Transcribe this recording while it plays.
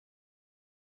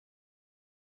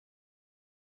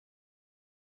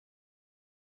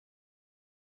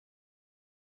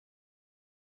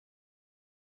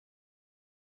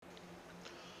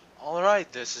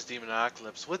Alright, this is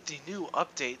Demonocalypse with the new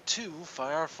update to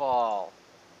FireFall.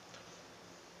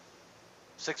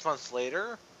 6 months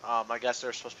later, I guess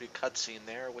there's supposed to be a cutscene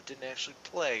there, what didn't actually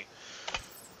play.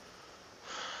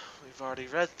 We've already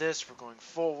read this, we're going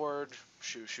forward.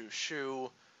 Shoo.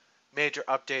 Major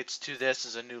updates to this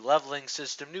is a new leveling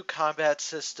system, new combat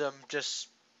system, just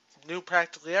new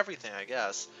practically everything, I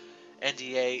guess.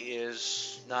 NDA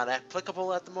is not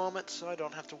applicable at the moment, so I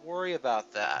don't have to worry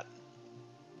about that.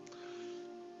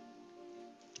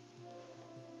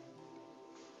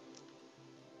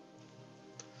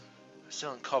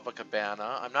 Still in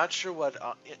Copacabana. I'm not sure what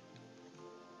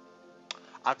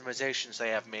optimizations they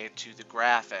have made to the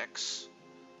graphics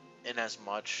in as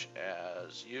much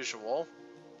as usual.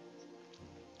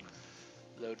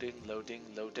 Loading,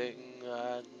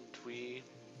 and we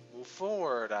move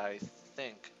forward, I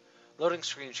think. Loading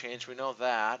screen change, we know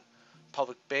that.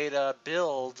 Public beta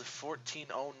build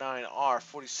 1409R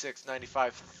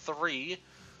 46953.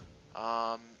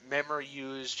 Memory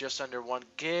used just under 1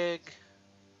 gig.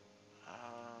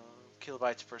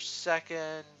 Kilobytes per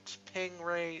second. Ping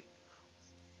rate.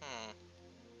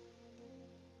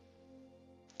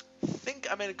 I think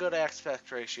I'm in a good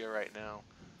aspect ratio right now.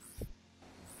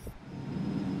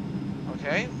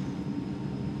 Okay.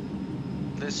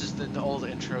 This is the old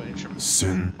intro.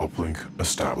 Sin uplink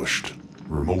established.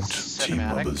 Remote team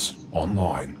members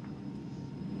online.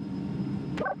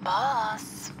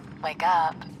 Boss, wake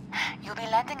up. You'll be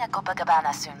landing at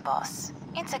Copacabana soon, boss.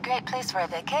 It's a great place for a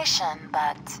vacation,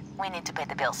 but we need to pay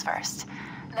the bills first.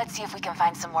 Let's see if we can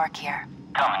find some work here.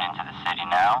 Coming into the city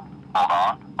now? Hold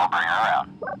on, I'll bring her around.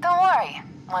 Don't worry.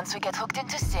 Once we get hooked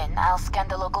into Sin, I'll scan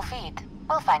the local feed.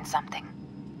 We'll find something.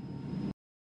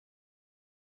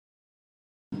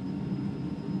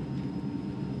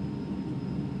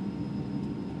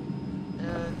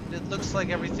 And it looks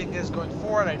like everything is going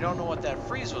forward. I don't know what that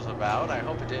freeze was about. I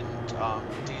hope it didn't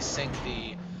desync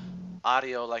the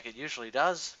audio like it usually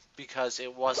does, because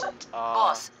it wasn't...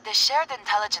 Boss, the shared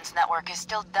intelligence network is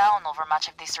still down over much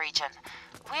of this region.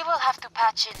 We will have to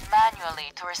patch in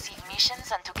manually to receive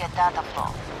missions and to get data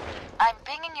flow. I'm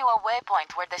pinging you a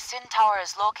waypoint where the Sin Tower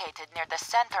is located near the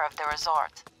center of the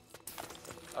resort.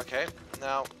 Okay,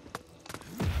 now...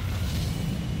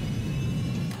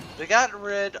 They got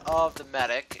rid of the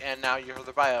medic, and now you're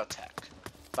the biotech.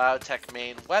 Biotech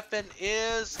main weapon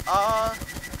is,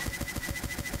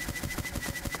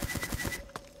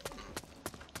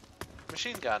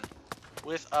 machine gun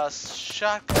with a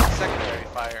shotgun secondary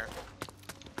fire.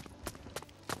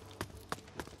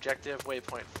 Objective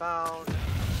waypoint found.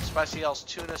 Spicy L's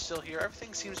tuna still here.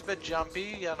 Everything seems a bit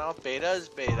jumpy, you know. Beta is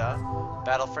beta.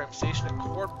 Battle frame station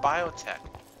Accord Biotech.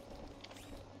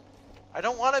 I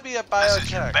don't want to be a biotech. This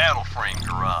is your battle frame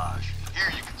garage.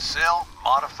 Here you can sell,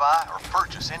 modify, or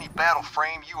purchase any battle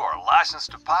frame you are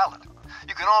licensed to pilot.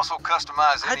 You can also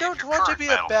customize any of your current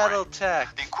battle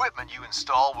tech. The equipment you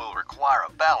install will require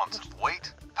a balance of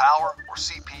weight, power, or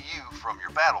CPU from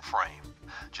your battle frame.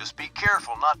 Just be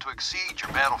careful not to exceed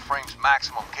your battle frame's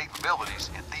maximum capabilities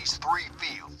in these 3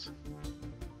 fields.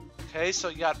 Okay, so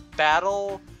you got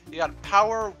battle, you got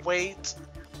power, weight,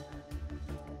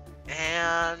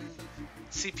 and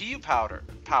CPU power.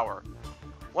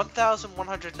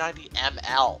 1,190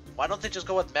 ml. Why don't they just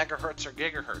go with megahertz or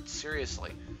gigahertz?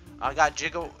 Seriously. I got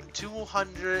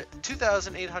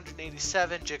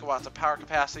 2,887 gigawatts of power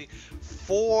capacity,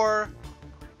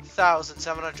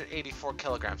 4,784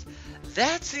 kilograms.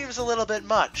 That seems a little bit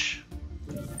much.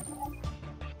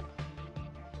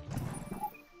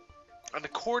 An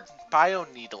Accord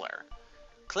Bioneedler.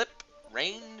 Clip,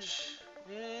 range,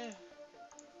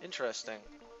 interesting.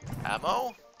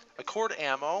 Ammo, Accord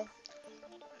ammo.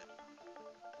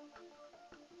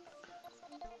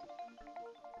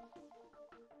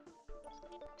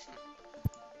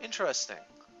 Interesting.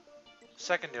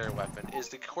 Secondary weapon is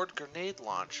the Accord grenade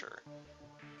launcher.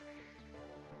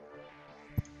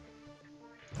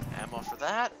 Ammo for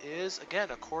that is, again,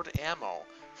 Accord ammo.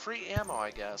 Free ammo, I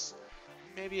guess.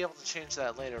 May be able to change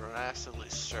that later, but I'm not absolutely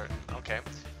certain. Okay.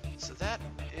 So that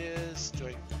is...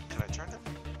 can I turn it?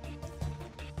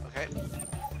 Okay.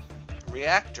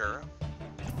 Reactor.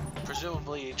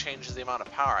 Presumably it changes the amount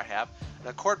of power I have. An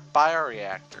Accord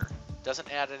bioreactor.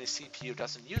 Doesn't add any CPU,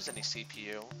 doesn't use any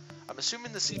CPU. I'm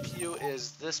assuming the CPU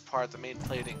is this part, the main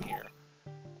plating here.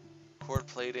 Accord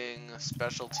plating,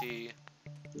 specialty,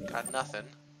 got nothing.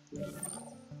 I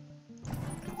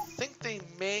think they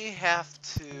may have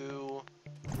to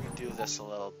redo this a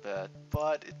little bit,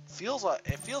 but it feels a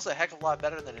heck of a lot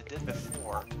better than it did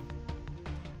before.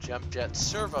 Jump jet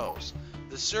servos.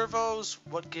 The servos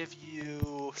would give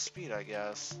you speed, I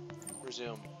guess.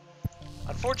 Resume.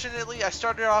 Unfortunately, I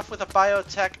started off with a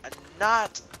biotech and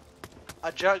not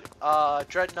a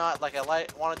dreadnought like I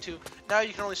wanted to. Now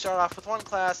you can only start off with one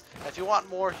class, and if you want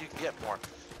more, you can get more.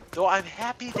 Though I'm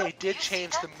happy they did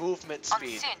change the movement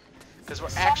speed, because we're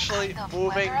actually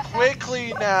moving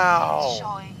quickly now.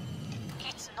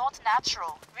 It's not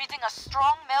natural. Reading a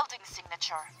strong melting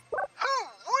signature.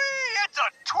 Hoo-wee! It's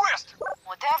a twist!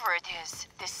 Whatever it is,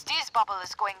 this Steez bubble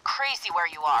is going crazy where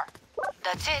you are.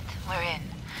 That's it. We're in.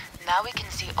 Now we can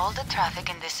see all the traffic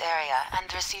in this area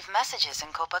and receive messages in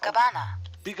Copacabana.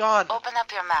 Be gone. Open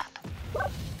up your map.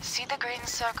 See the green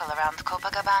circle around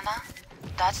Copacabana?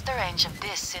 That's the range of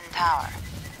this Sin Tower.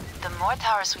 The more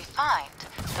towers we find,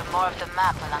 the more of the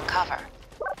map will uncover.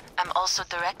 I'm also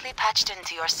directly patched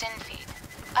into your Sin feed.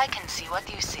 I can see what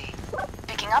you see.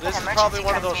 Picking up This an is emergency probably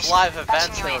one of those transmission. live Patching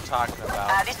events you they in. were talking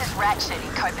about. This is Ratchet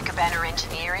in Copacabana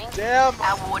Engineering. Damn!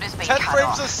 Our water's been 10 cut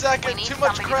frames off. a second, We need too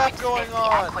much somebody crap to going inspect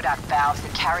on. the aqueduct valves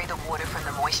that carry the water from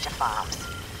the moisture farms.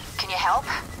 Can you help?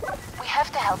 We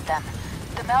have to help them.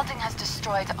 The melting has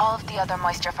destroyed all of the other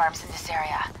moisture farms in this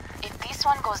area. If this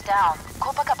one goes down,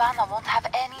 Copacabana won't have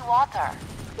any water.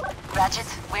 Ratchet,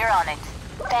 we're on it.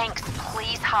 Thanks,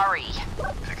 please hurry.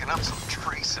 Picking up some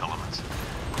trace elements.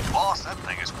 Boss, that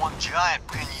thing is one giant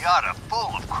pinata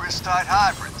full of crystite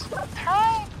hybrids.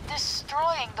 Try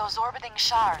destroying those orbiting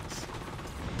shards.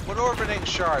 What orbiting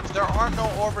shards? There are no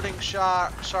orbiting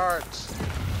shards.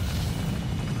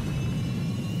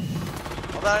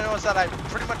 All that I know is that I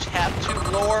pretty much have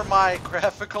to lower my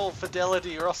graphical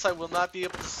fidelity or else I will not be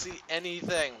able to see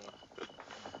anything.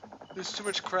 There's too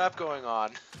much crap going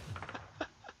on.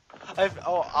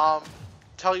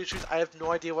 Tell you the truth, I have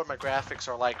no idea what my graphics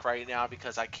are like right now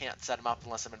because I can't set them up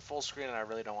unless I'm in full screen and I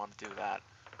really don't want to do that.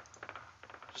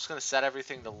 I'm just gonna set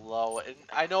everything to low. And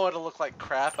I know it'll look like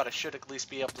crap, but I should at least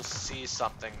be able to see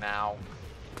something now.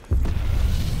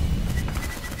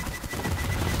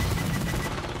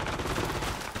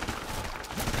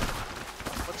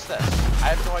 What's this? I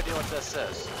have no idea what this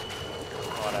is.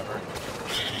 Whatever.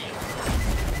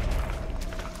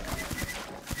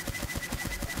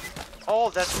 Oh,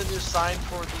 that's the new sign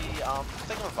for the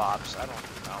thingamabobs. I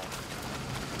don't know.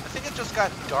 I think it just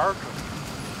got darker.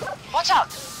 Watch out!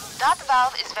 That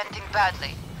valve is venting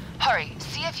badly. Hurry,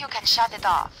 see if you can shut it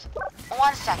off.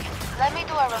 1 second. Let me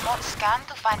do a remote scan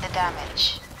to find the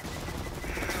damage.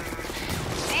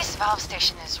 This valve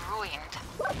station is ruined.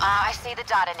 I see the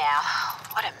data now.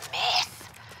 What a mess.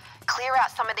 Clear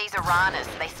out some of these aranas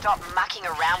so they stop mucking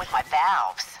around with my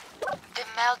valves. The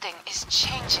melting is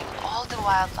changing all the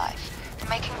wildlife,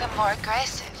 making them more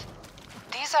aggressive.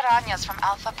 These arañas from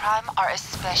Alpha Prime are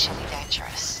especially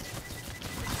dangerous.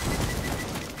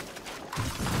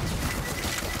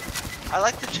 I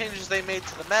like the changes they made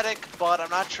to the medic, but I'm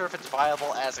not sure if it's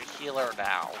viable as a healer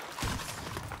now.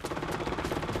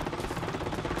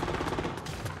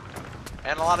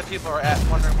 And a lot of people are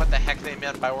wondering what the heck they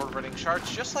meant by orbiting shards,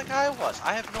 just like I was.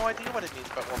 I have no idea what it means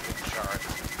by orbiting shards.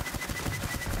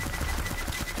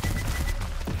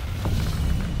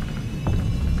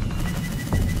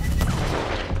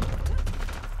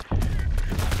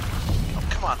 Oh,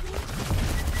 come on.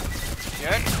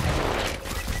 Good.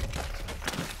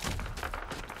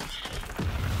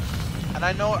 And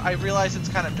I realize it's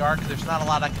kind of dark. There's not a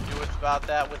lot I can do about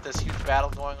that with this huge battle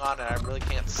going on, and I really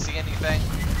can't see anything.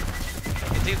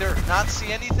 It's either not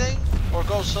see anything or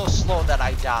go so slow that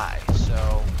I die.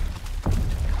 So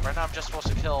right now I'm just supposed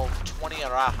to kill 20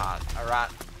 Ranhas.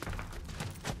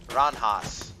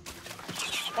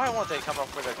 Why won't they come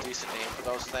up with a decent name for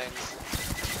those things?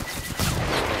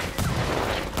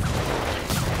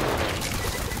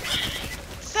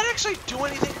 Does that actually do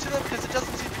anything to them? Because it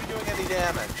doesn't seem to be doing any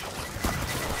damage.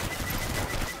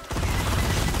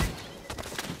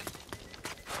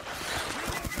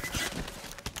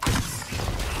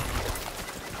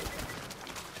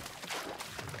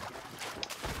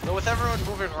 But with everyone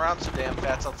moving around so damn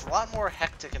fast, it's a lot more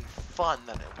hectic and fun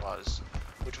than it was,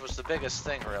 which was the biggest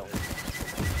thing, really.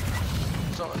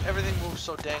 So everything moves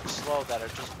so dang slow that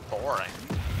it's just boring.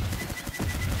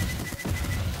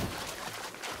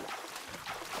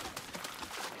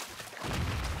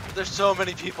 There's so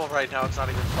many people right now, it's not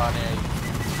even funny.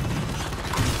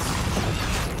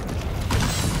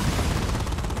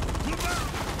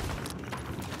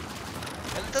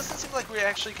 And it doesn't seem like we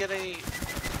actually get any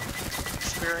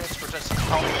experience for just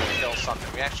helping to kill something.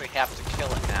 We actually have to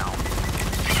kill it now.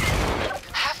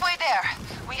 Halfway there.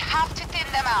 We have to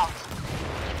thin them out.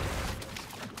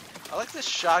 I like this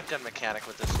shotgun mechanic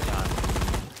with this gun.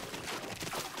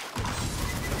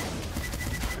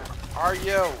 Are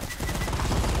you?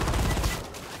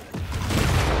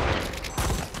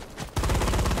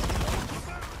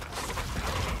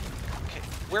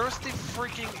 Where's the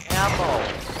freaking ammo?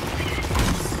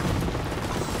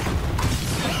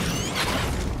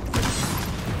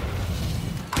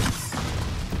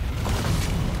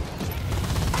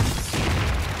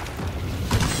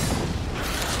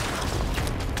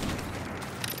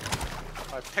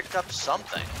 I picked up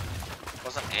something. It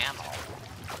wasn't ammo.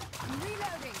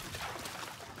 Reloading.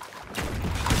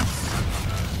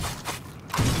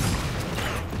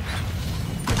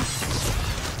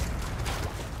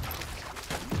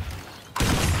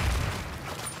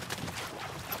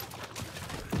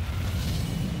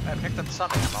 I picked up some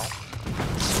ammo.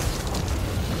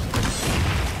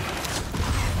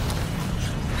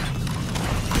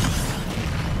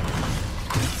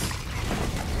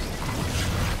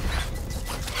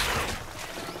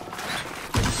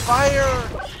 Fire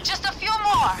Just a few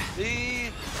more. the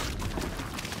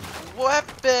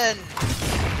weapon!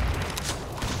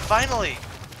 Finally!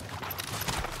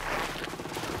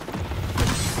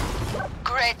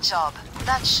 Great job.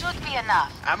 That should be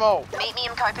enough. Ammo! Meet me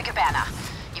in Copacabana.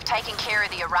 You've taken care of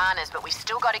the Iranas, but we've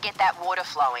still got to get that water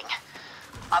flowing.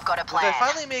 I've got a Did plan. they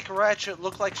finally make Ratchet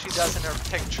look like she does in her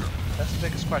picture? That's the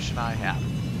biggest question I have.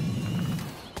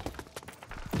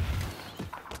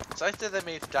 So I think they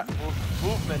made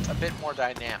movement a bit more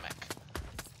dynamic.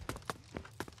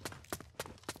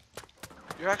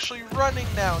 You're actually running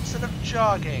now instead of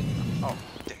jogging. Oh,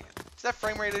 dang it. Is that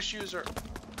frame rate issues or...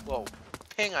 Whoa.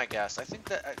 Ping, I guess. I think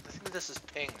this is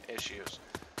ping issues.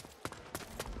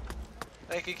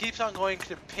 Like, it keeps on going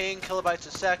to ping kilobytes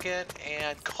a second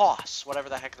and costs, whatever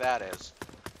the heck that is.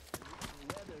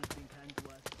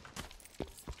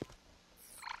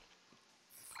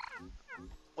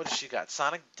 What has she got?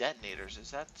 Sonic detonators. Is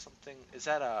that something? Is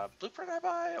that a blueprint I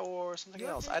buy or something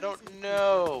else? I don't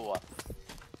know.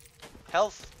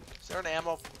 Health. Is there an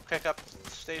ammo pickup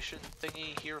station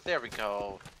thingy here? There we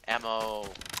go. Ammo.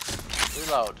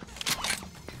 Reload.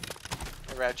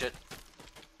 Hey, Ratchet.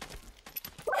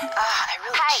 They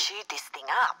really chewed this thing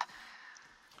up.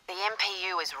 The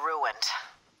MPU is ruined.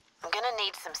 I'm gonna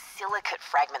need some silicate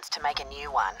fragments to make a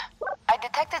new one. I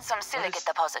detected some silicate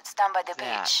deposits down by the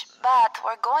that? beach, but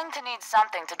we're going to need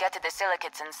something to get to the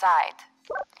silicates inside.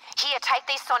 Here, take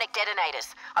these sonic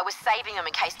detonators. I was saving them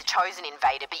in case the Chosen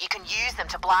invaded, but you can use them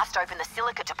to blast open the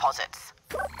silicate deposits.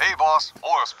 Hey boss,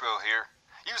 oil spill here.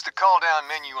 Use the call down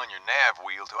menu on your nav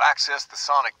wheel to access the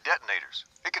sonic detonators.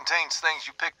 It contains things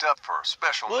you picked up for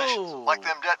special missions, Whoa. like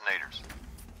them detonators.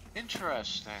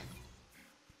 Interesting.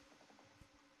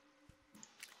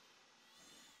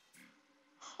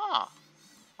 Huh.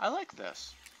 I like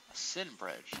this. A Sin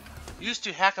bridge. Used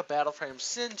to hack a battle frame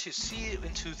Sin to see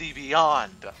into the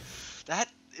beyond. That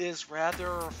is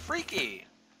rather freaky.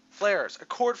 Flares.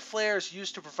 Accord flares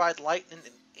used to provide light in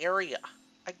an area.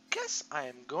 I guess I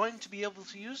am going to be able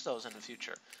to use those in the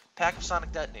future. Pack of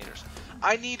sonic detonators.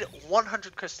 I need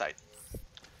 100 crystite.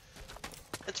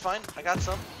 It's fine. I got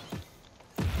some.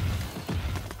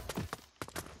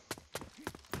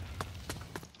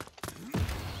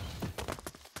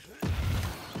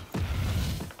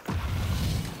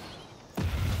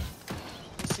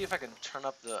 Let's see if I can turn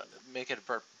up the, make it a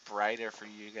bit brighter for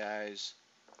you guys.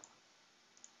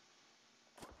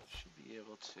 Should be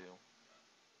able to.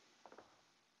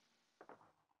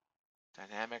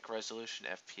 Dynamic resolution,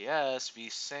 FPS,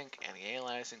 V-Sync,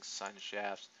 anti-aliasing, sun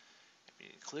shafts,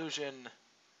 inclusion.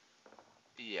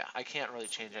 Yeah, I can't really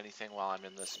change anything while I'm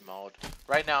in this mode.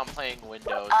 Right now I'm playing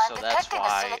Windows, so that's detecting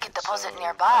why a silicate it's deposit so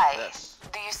nearby. like this.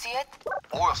 Do you see it?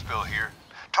 Oil spill here.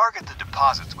 Target the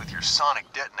deposits with your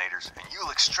sonic detonators, and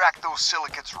you'll extract those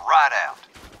silicates right out.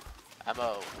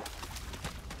 Ammo.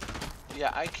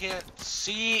 Yeah, I can't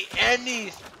see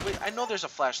any. Wait, I know there's a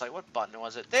flashlight. What button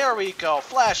was it? There we go.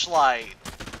 Flashlight.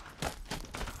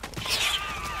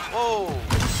 Whoa.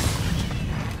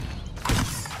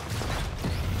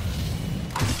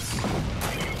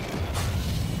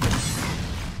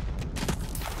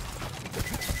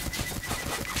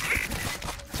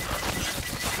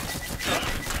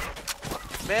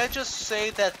 May I just say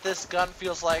that this gun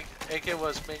feels like it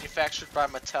was manufactured by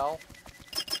Mattel?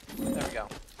 There we go.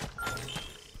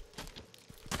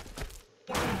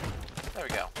 There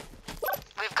we go.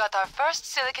 We've got our first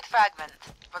silicate fragment.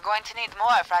 We're going to need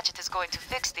more if Ratchet is going to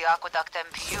fix the Aqueduct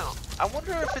MPU. I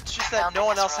wonder if it's just that no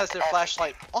one else has their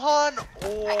flashlight on,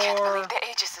 I can't or... believe the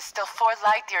Aegis is still 4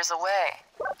 light years away.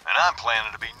 And I'm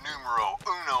planning to be numero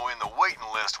uno in the waiting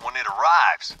list when it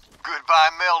arrives.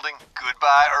 Goodbye melding,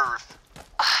 goodbye Earth.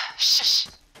 Shush.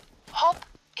 Hope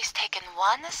is taken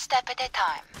one step at a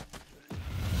time.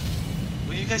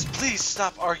 Will you guys please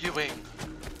stop arguing?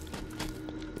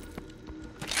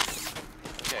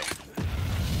 Okay.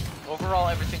 Overall,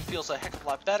 everything feels a heck of a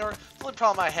lot better. The only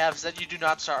problem I have is that you do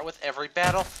not start with every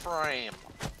battle frame.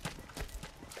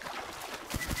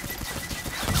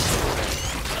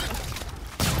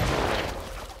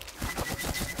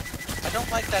 I don't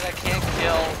like that I can't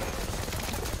kill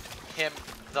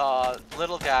the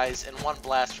little guys in one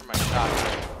blast from my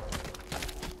shotgun.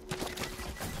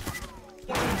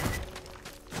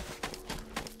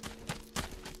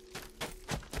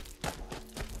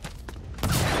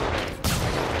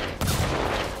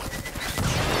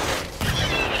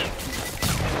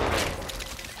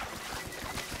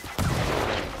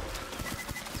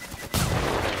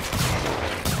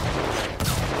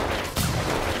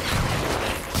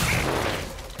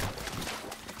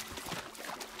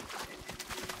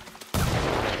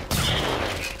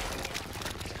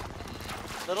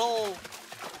 Little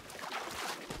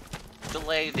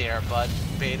delay there, but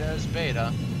beta is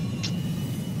beta.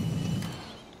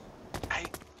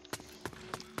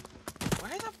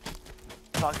 Where the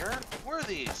bugger were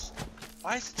these?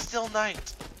 Why is it still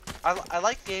night? I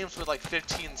like games with like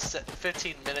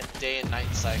 15-minute day and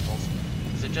night cycles,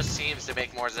 because it just seems to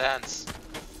make more sense.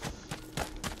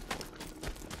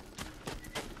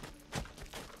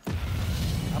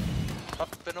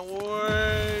 Up and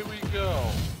away we go.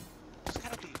 There's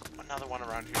gotta be another one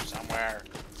around here somewhere.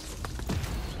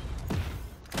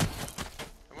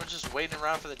 Everyone's just waiting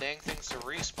around for the dang things to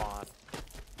respawn.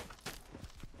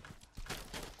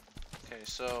 Okay,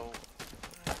 so...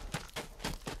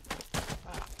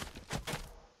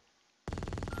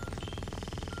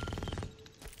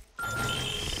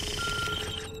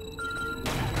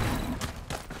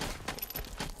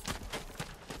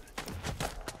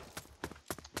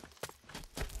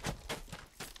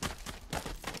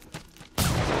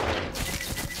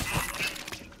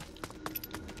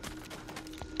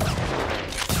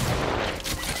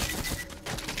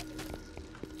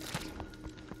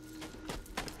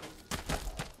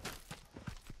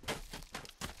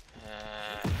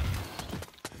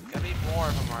 more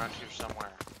of them around here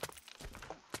somewhere.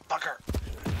 Oh, bugger!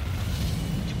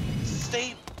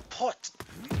 Stay put!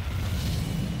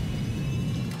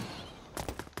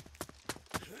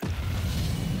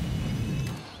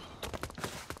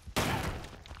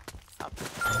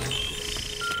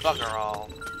 Bugger all.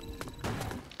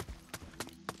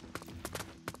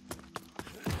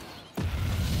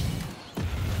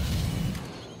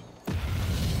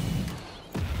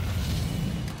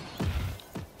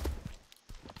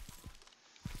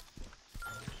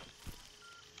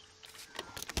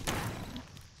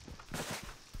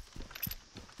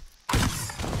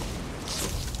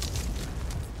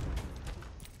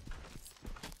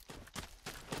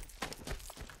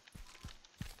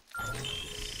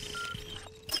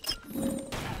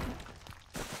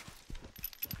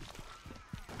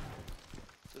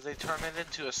 Do they turn it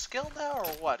into a skill now, or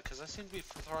what? Because I seem to be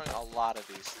throwing a lot of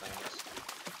these things.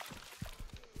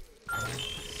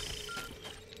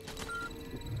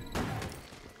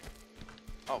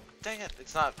 Oh, dang it,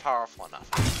 it's not powerful enough.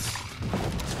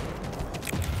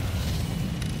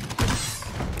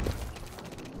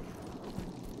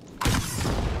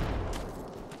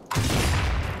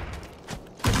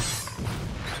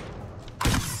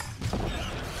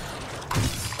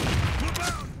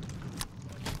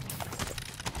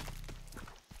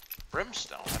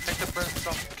 Brimstone? I think the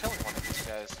brimstone from killing one of these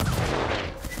guys.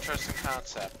 Interesting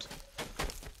concept.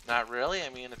 Not really, I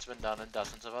mean it's been done in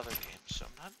dozens of other games, so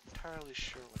I'm not entirely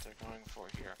sure what they're going for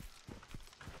here.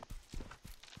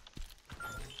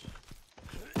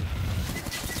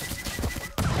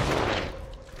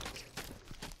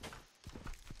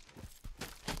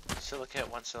 Silicate,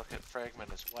 one silicate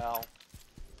fragment as well.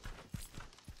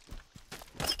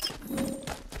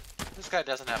 This guy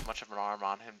doesn't have much of an arm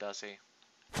on him, does he?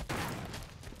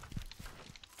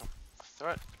 Throw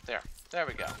it. There. There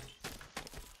we go.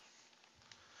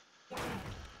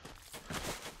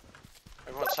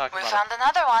 Everyone's talking about We found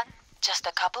another one. Just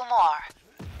a couple more.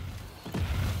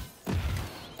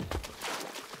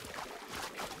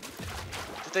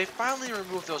 Did they finally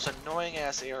remove those annoying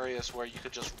ass areas where you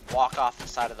could just walk off the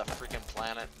side of the freaking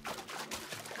planet?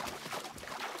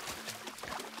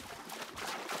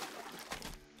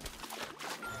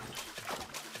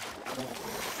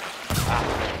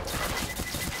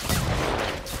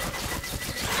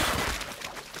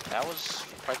 That was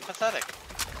quite pathetic.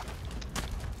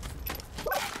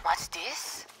 What's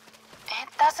this? It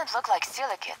doesn't look like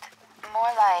silicate. More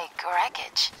like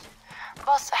wreckage.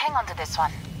 Boss, hang on to this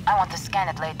one. I want to scan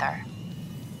it later.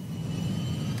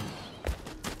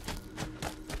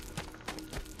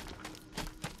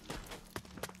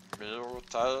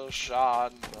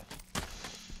 Mutation.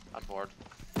 I'm bored.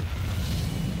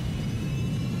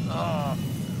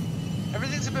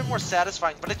 Everything's a bit more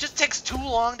satisfying, but it just takes too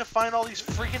long to find all these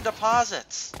freaking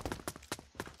deposits.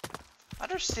 I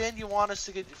understand you want us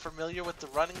to get familiar with the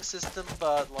running system,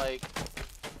 but like,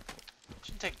 it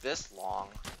shouldn't take this long.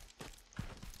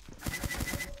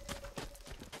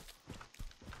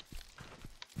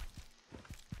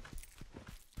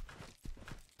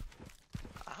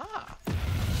 Aha!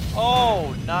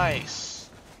 Oh, nice.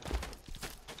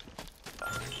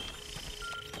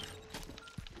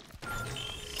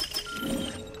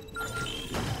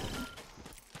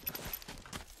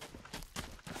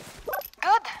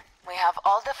 Good. We have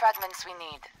all the fragments we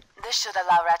need. This should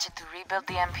allow Ratchet to rebuild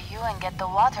the MPU and get the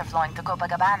water flowing to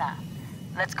Copacabana.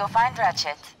 Let's go find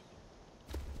Ratchet.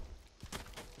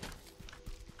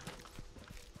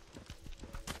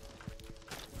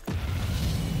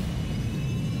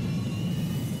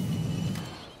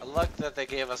 I like that they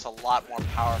gave us a lot more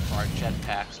power for our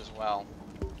jetpacks as well.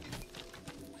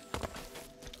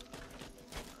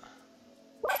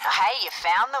 Hey, you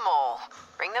found them all.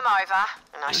 Bring them over,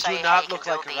 and I'll You show do you how not you can look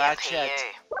build like the Ratchet.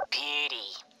 MPU. Beauty.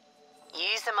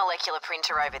 Use the molecular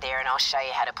printer over there, and I'll show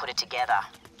you how to put it together.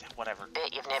 Whatever.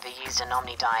 Bet you've never used an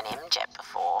Omnidyne MJet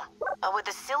before. With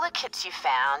the silicates you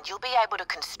found, you'll be able to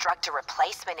construct a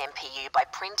replacement MPU by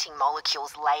printing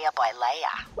molecules layer by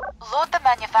layer. Load the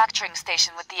manufacturing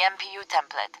station with the MPU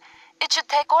template. It should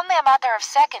take only a matter of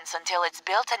seconds until it's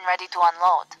built and ready to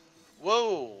unload.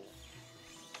 Whoa!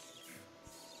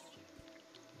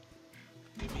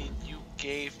 You mean you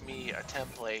gave me a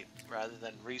template rather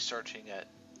than researching it?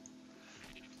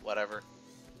 Whatever.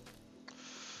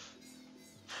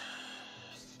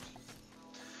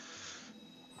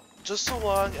 Just so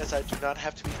long as I do not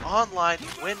have to be online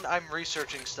when I'm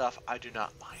researching stuff, I do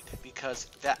not mind. Because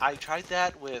that I tried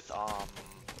that with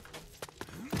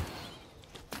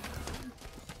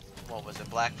what was it,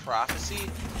 Black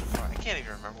Prophecy? Or I can't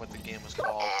even remember what the game was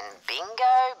called. And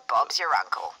bingo, Bob's your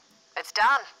uncle. It's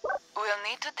done. We'll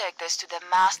need to take this to the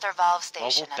master valve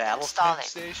station Mobile and install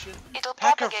Battlefront it. Station? It'll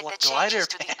Pack of propagate the glider changes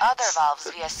to the pants. other valves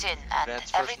via SYN, and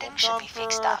Advanced everything should be personal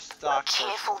fixed comfort, up. stock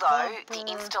Careful personal though, the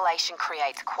comfort, installation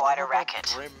creates quite a flammable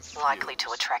racket. brim Likely to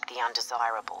fuse. attract the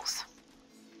undesirables.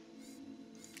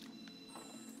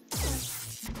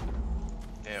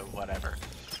 Yeah, whatever.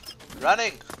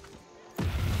 Running!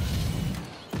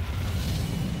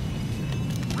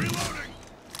 Reloading!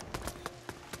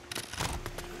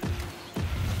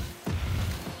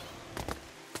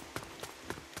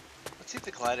 Let's see if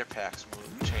the glider packs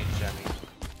move change any.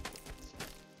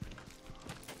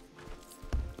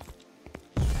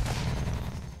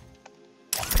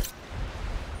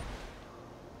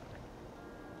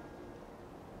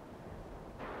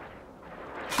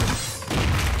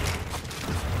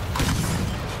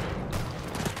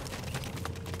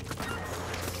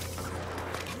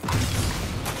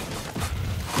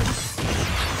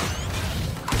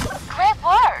 Great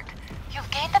work! You've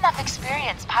gained enough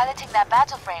experience piloting that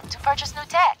battle frame to purchase new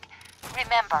tech.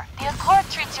 Remember, the Accord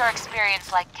treats your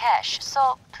experience like cash,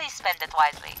 so please spend it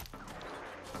wisely.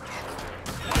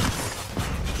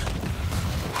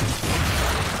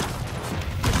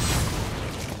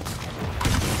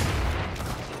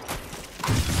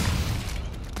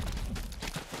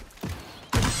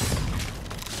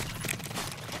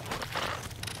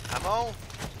 Ammo?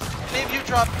 Maybe you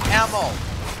dropped ammo!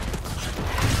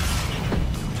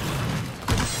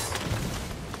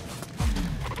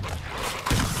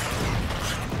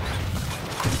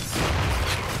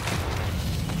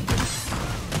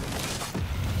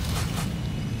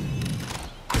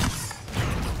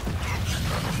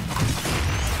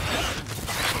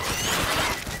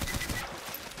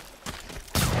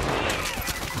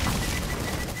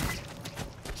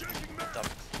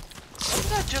 What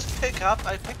did I just pick up?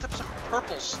 I picked up some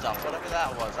purple stuff, whatever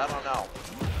that was, I don't know.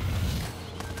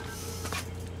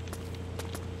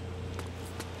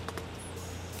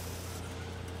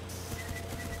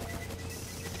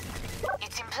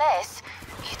 It's in place.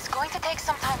 It's going to take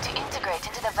some time to integrate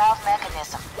into the valve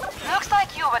mechanism. Looks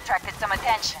like you've attracted some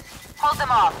attention. Hold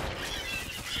them off.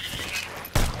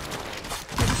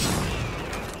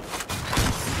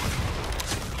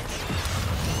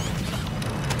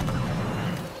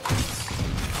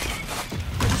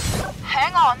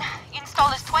 Hang on.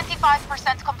 Install is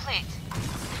 25% complete.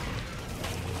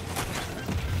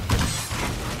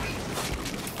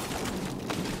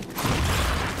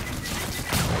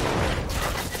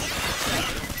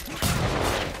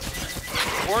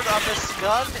 Word on this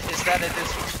gun is that it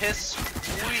is piss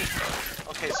weak.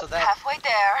 Okay, so that Halfway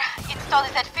there. Install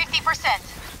is at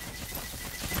 50%.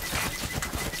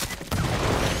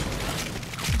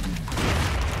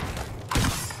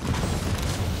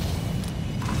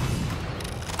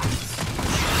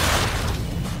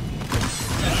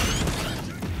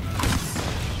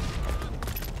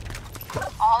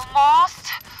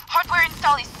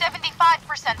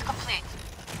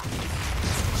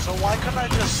 why couldn't I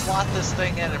just slot this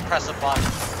thing in and press a button?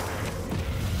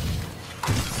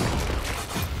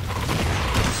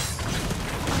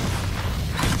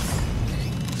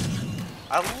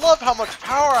 I love how much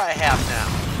power I have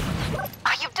now.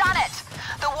 Oh, you've done it!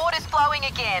 The water's flowing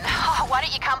again. Oh, why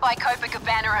don't you come by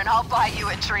Copacabana and I'll buy you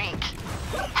a drink?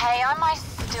 Hey, I might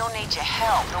still need your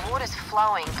help. The water's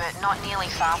flowing, but not nearly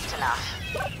fast enough.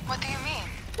 What do you mean?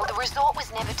 Well, the resort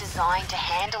was never designed to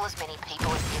handle as many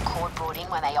people as the Accord brought in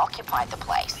when they occupied the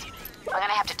place. I'm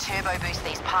gonna have to turbo boost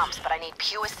these pumps, but I need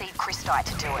pure seed crystite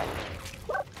to do it.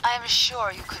 I'm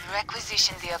sure you could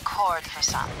requisition the Accord for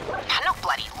some. Not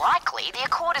bloody likely. The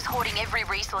Accord is hoarding every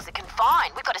resource it can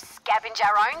find. We've got to scavenge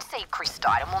our own seed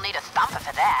crystite, and we'll need a thumper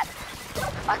for that.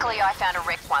 Luckily, I found a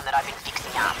wrecked one that I've been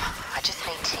fixing up. I just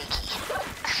need Tiki.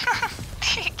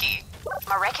 Tiki.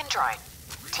 My wrecking drone.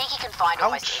 Tiki can find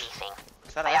almost anything.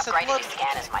 Is that I acid upgraded blood? his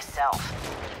scanners myself.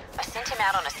 I sent him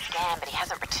out on a scan, but he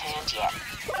hasn't returned yet.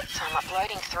 So I'm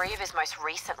uploading 3 of his most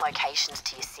recent locations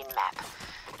to your SIN map.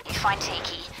 You find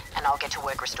Tiki, and I'll get to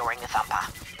work restoring the thumper.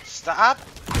 Stop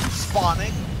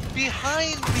spawning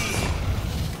behind me!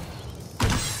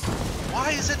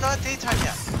 Why is it not daytime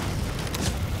yet?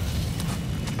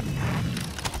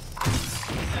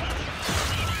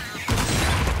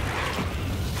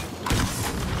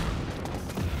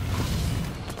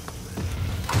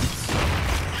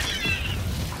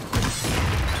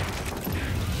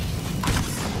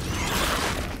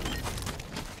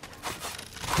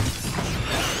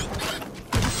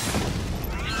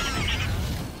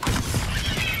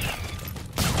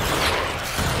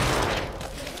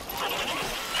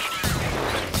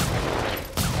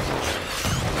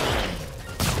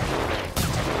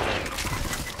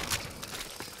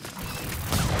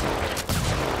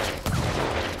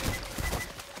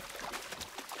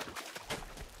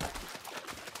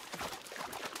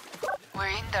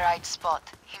 Spot.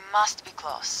 He must be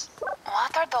close.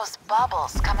 What are those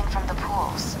bubbles coming from the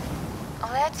pools?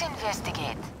 Let's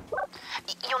investigate.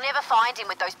 You'll never find him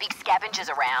with those big scavengers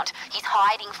around. He's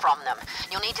hiding from them.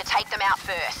 You'll need to take them out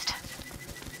first.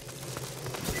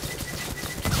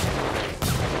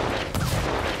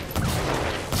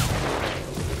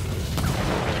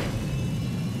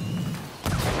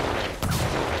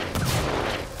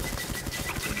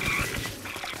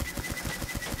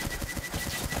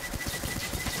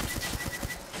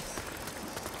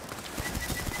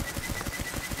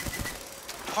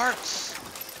 Parts!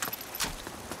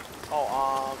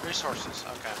 Oh, resources.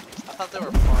 Okay. I thought they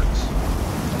were parts.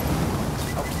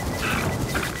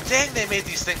 Oh. Dang, they made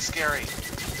these things scary.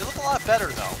 They look a lot better,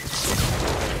 though.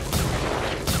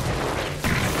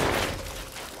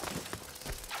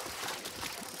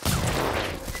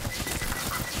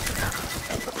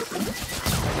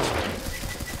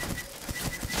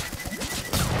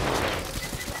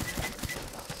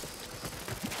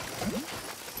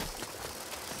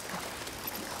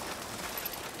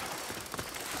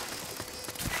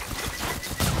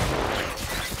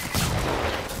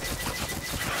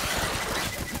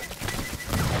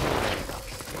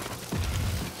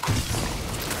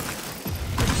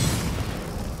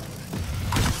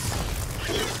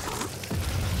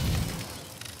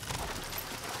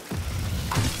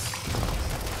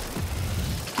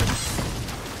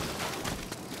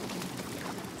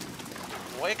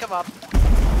 Wake them up.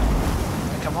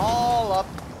 Wake them all up.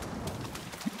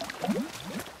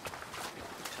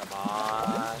 Come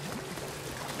on.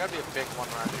 There's gotta be a big one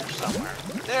around here somewhere.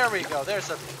 There we go. There's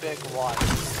a big one.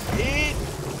 8,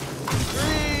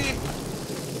 3,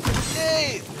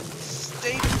 8.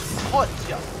 Stay put,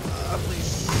 you ugly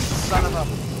son of a...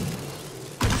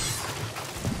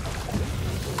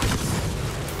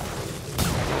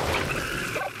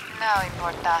 No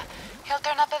importa. He'll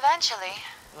turn up eventually.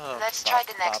 Oh, Let's try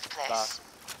the next place.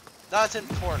 That's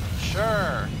important,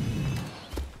 sure.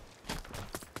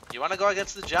 You want to go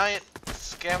against the giant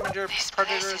scavenger This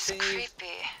predator place is thingy?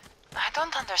 creepy. I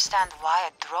don't understand why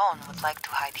a drone would like to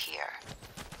hide here.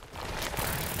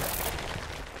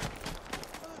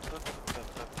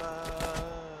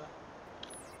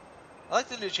 I like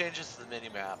the new changes to the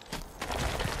mini-map.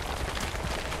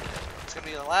 It's gonna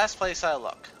be the last place I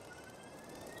look.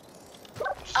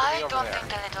 I don't think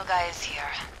the little guy is here.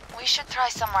 We should try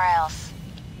somewhere else.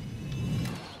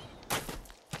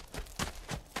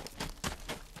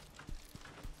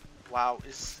 Wow,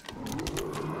 is...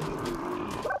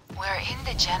 We're in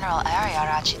the general area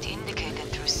Ratchet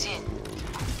indicated through SIN.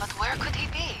 But where could he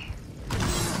be?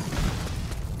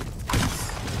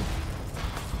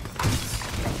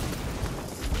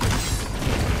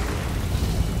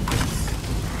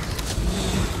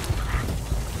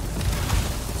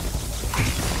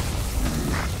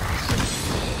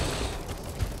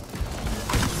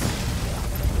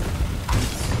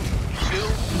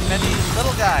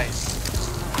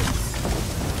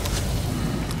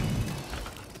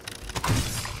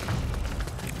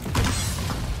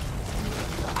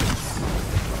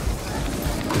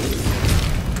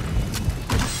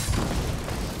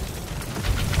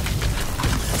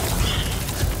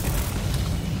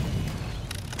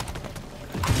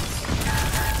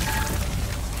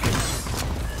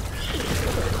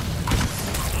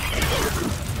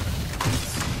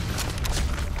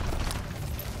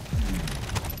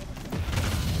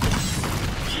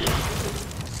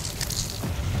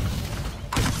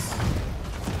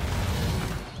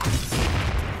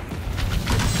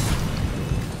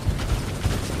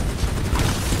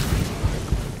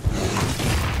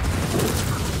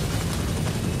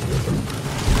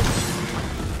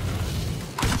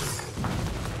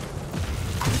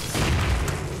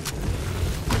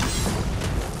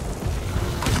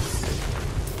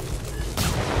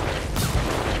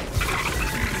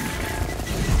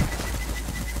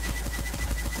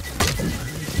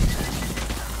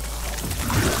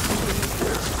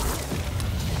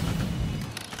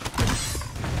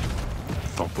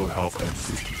 critical health at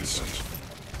 50%.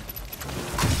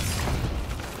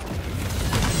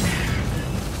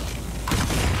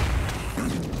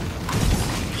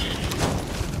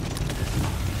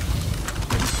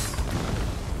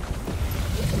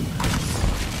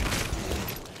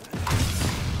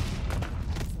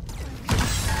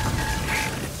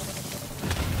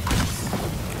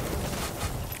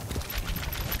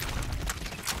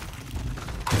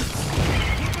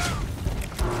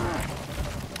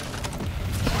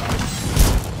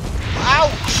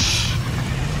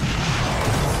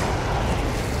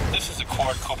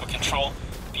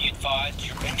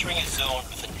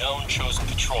 Chosen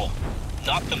patrol.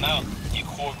 Knock them out. The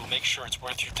Accord will make sure it's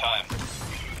worth your time.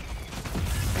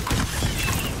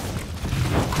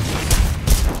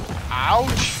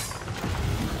 Ouch!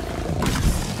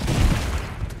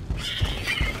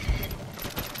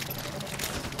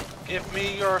 Give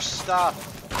me your stuff.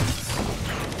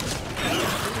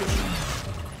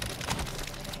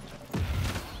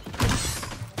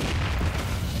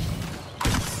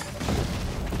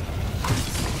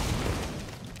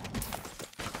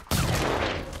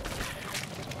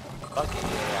 Fucking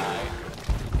AI.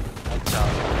 I tell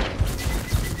you.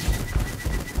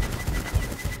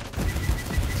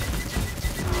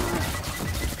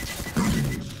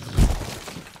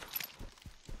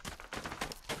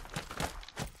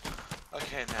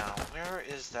 Okay, now, where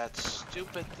is that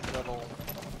stupid little...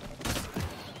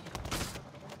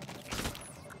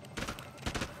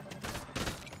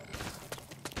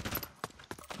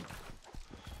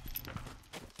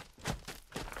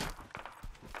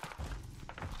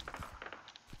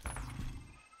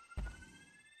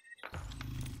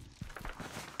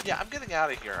 Yeah, I'm getting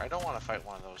out of here. I don't want to fight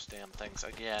one of those damn things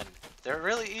again. They're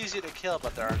really easy to kill,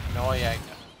 but they're annoying.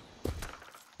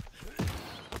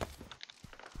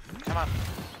 Come on.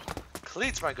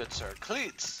 Cleats, my good sir.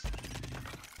 Cleats!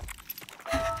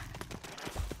 There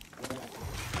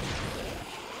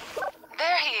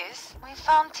he is. We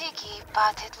found Tiki,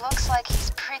 but it looks like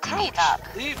he's pretty beat up.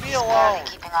 Leave me He's alone! barely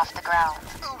keeping off the ground.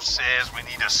 Who says we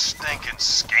need a stinking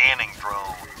scanning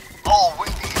drone? All we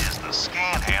need is the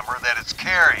scan hammer that it's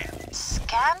carrying.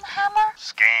 Scan hammer?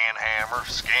 Scan hammer,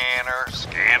 scanner,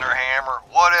 scanner hammer,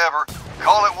 whatever.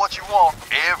 Call it what you want.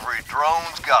 Every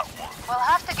drone's got one. We'll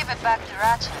have to give it back to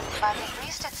Ratchet, but at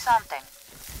least it's something.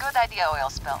 Good idea, oil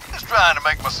spill. Just trying to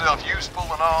make myself useful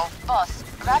and all. Boss,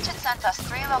 Ratchet sent us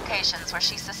 3 locations where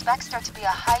she suspects there to be a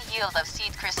high yield of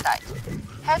seed crystite.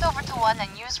 Head over to one and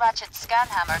use Ratchet's scan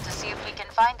hammer to see if we can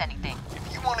find anything.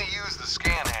 If you want to use the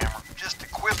scan hammer, just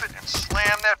equip it and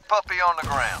slam that puppy on the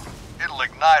ground. It'll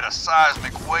ignite a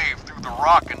seismic wave through the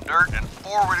rock and dirt and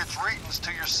forward its readings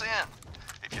to your sin.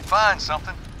 If you find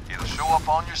something, it'll show up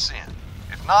on your sin.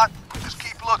 If not, just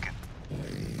keep looking.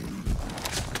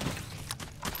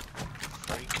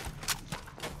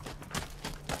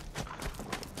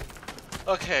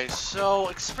 Okay, so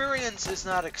experience is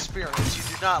not experience. You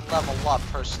do not level up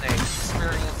per se.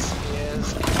 Experience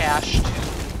is cash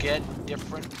to get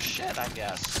different shit, I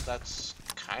guess. That's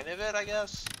kind of it, I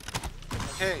guess.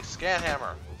 Okay, scan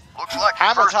hammer. Looks like your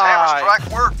Hammer first hammer time.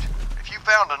 strike worked. If you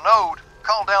found a node,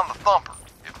 call down the thumper.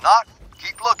 If not,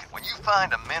 keep looking. When you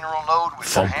find a mineral node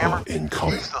with your Thumper hammer,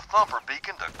 incoming. use the thumper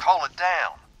beacon to call it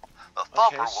down. The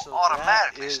thumper so will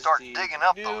automatically that is start the digging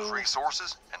up those new-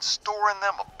 resources and storing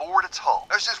them aboard its hull.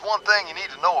 There's just one thing you need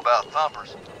to know about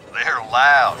thumpers. They're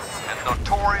loud and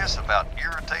notorious about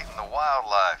irritating the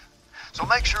wildlife. So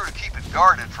make sure to keep it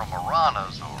guarded from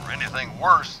piranhas or anything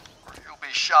worse, or you'll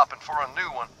be shopping for a new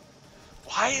one.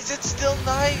 Why is it still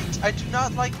night? I do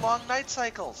not like long night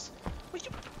cycles. Will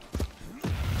you...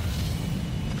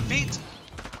 Feet.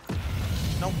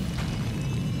 Nope.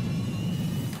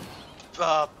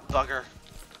 Bugger.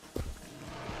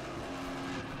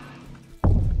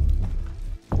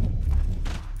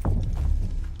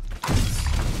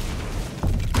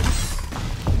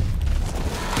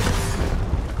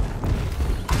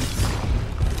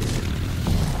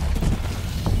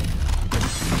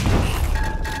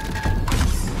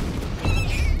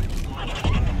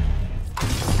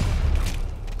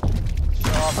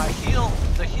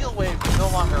 The heal wave no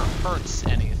longer hurts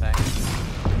anything.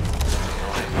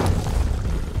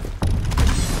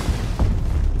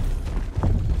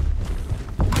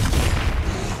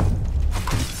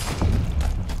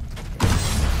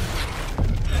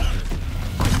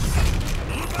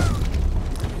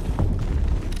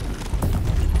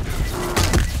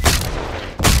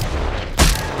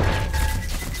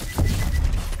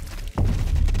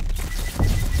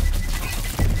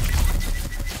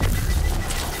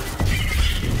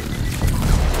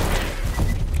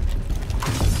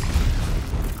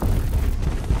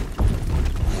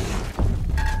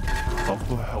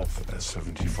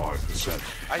 75%.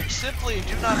 I simply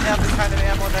do not have the kind of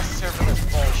ammo necessary for this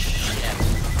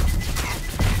bullshit.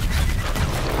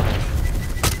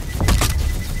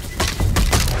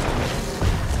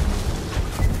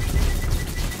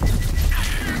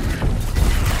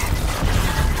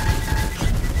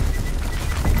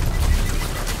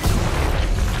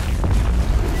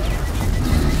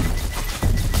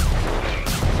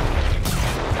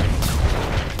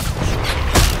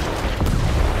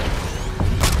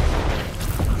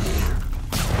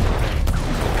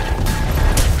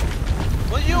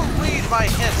 My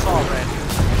hits already.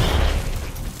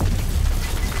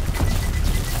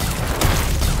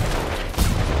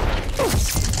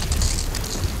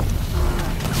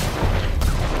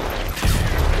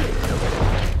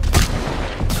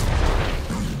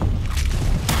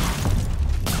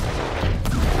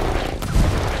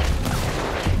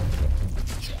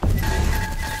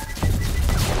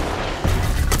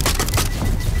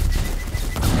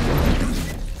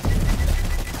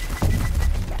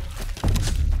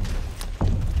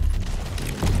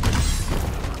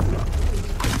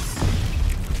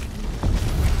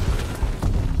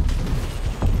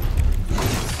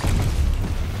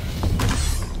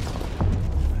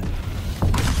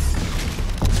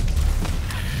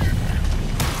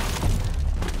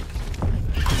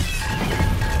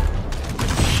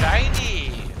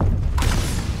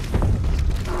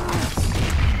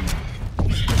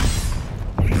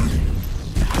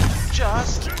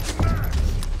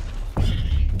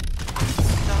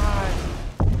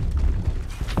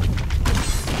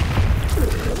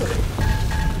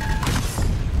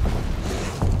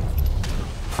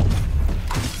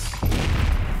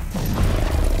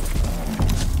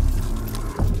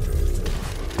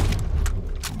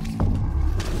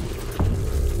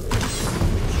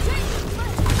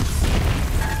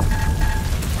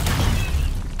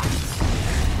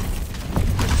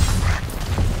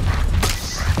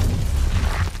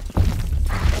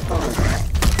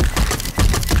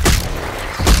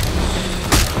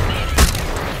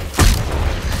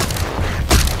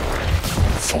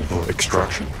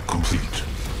 Extraction complete.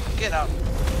 Get out.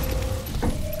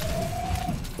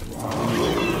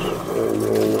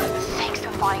 Thanks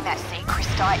for finding that sea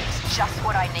crystite. It's just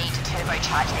what I need to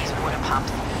turbocharge these water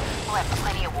pumps. We'll have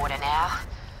plenty of water now.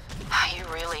 You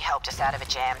really helped us out of a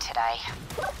jam today.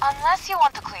 Unless you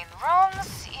want to clean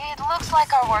rooms, it looks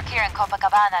like our work here in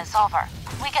Copacabana is over.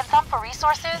 We can thump for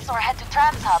resources or head to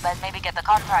TransHub and maybe get the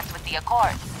contract with the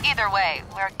Accord. Either way,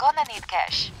 we're gonna need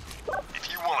cash.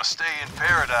 If you want to stay in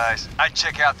paradise, I'd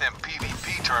check out them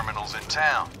PvP terminals in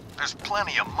town. There's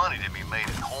plenty of money to be made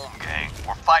in Home Gang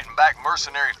or fighting back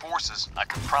mercenary forces, I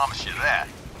can promise you that.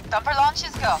 Thumper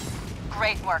launches go.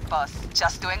 Great work, boss.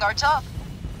 Just doing our job.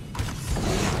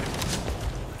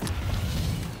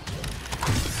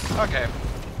 Okay.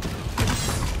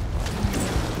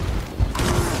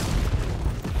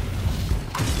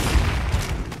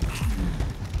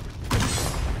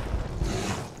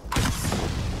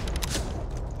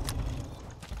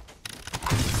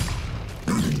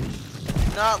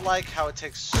 Not like how it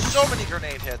takes so many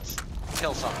grenade hits to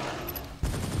kill something.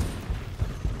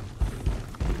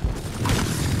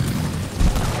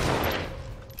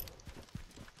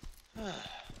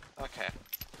 Okay.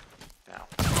 Now.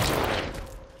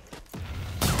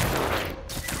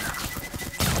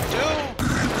 Do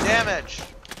damage!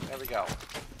 There we go.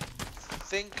 I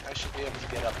think I should be able to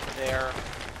get up there.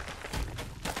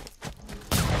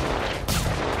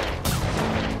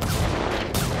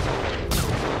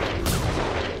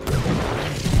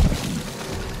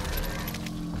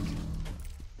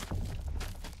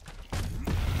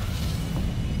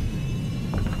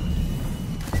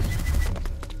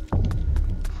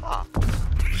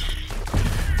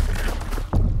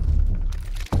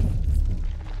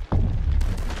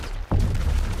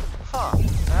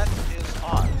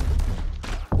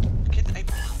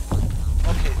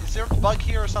 Bug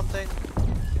here or something?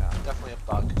 Yeah, definitely a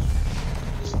bug.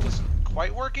 This doesn't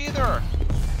quite work either.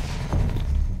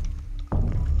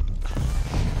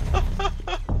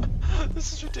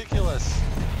 This is ridiculous.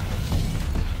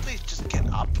 Please just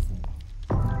get up.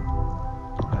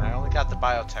 And I only got the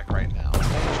biotech right now.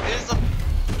 Which is a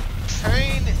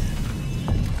train.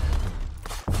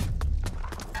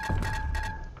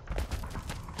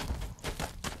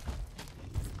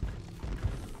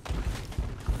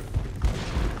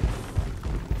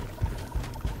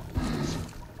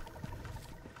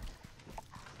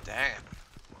 Dang.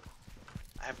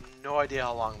 I have no idea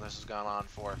how long this has gone on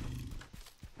for.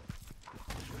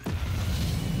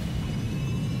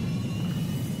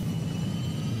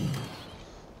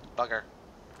 Bugger.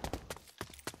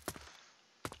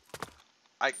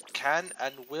 I can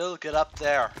and will get up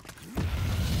there.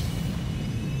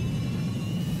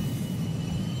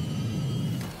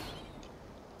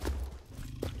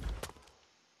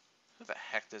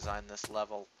 designed this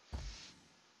level.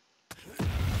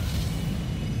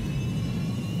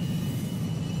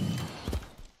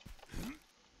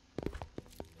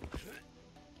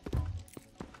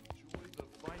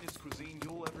 Finest cuisine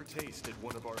you'll ever taste at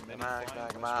one of our many Come on, fine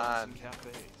come restaurants on. and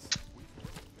cafes.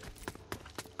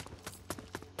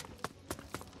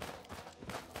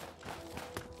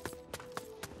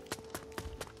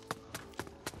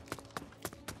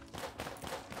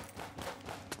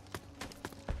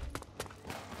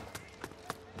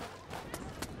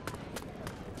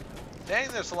 Dang,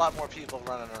 there's a lot more people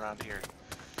running around here.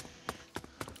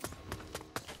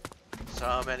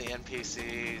 So many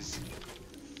NPCs.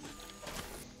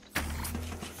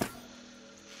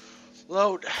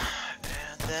 Load.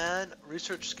 And then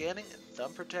research scanning and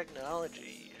thumper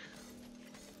technology.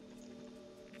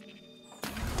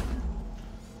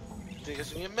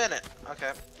 Gives me a minute.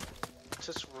 Okay. Let's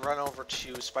just run over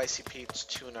to Spicy Pete's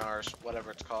Tunars,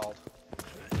 whatever it's called.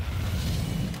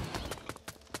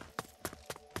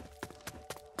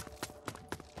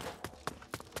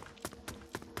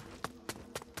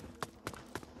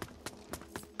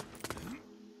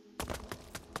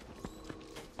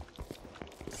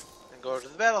 Go to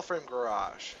the battle frame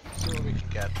garage. See what we can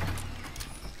get.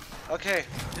 Okay,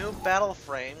 new battle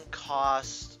frame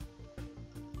costs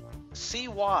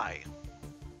CY.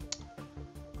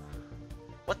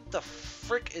 What the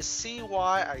frick is CY?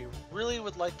 I really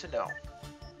would like to know.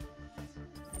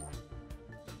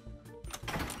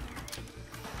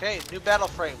 Okay, new battle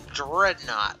frame,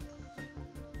 Dreadnought.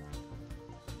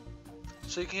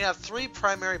 So you can have 3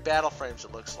 primary battle frames,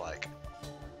 it looks like.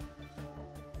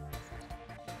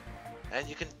 And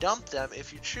you can dump them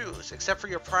if you choose, except for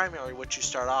your primary, which you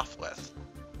start off with.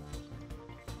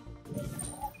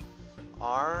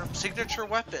 Arm, signature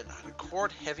weapon, a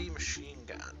cord heavy machine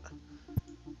gun.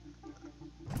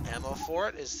 Ammo for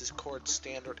it is this cord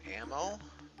standard ammo.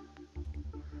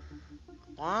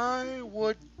 Why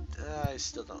would... I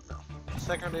still don't know.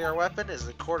 Secondary weapon is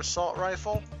the cord assault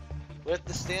rifle with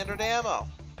the standard ammo.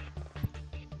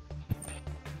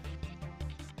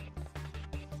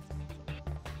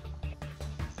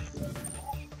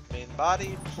 Main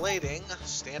body, plating,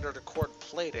 standard accord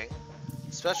plating.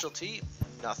 Specialty,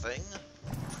 nothing.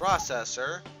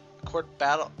 Processor, accord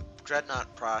battle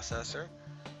dreadnought processor.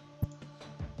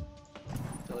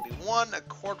 Ability 1,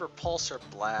 accord repulsor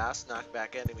blast, knock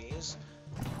back enemies.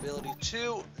 Ability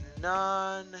 2,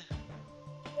 none.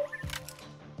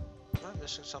 Am I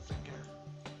missing something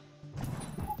here?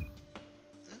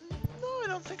 No, I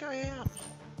don't think I am.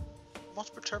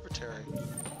 Most perturbatory.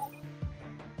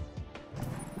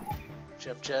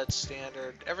 Jump jet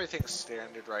standard. Everything's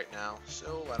standard right now.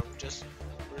 So why don't we just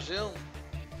resume?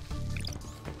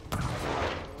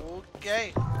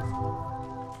 Okay.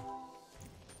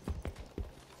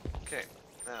 Okay.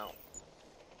 Now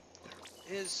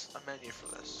there is a menu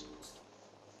for this.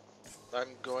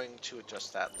 I'm going to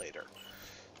adjust that later.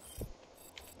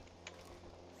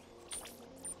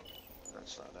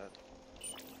 That's not it.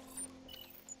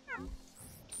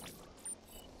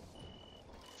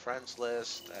 Friends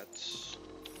list, that's...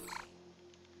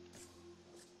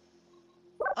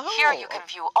 Oh, Here you can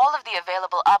view all of the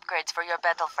available upgrades for your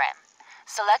battle frame.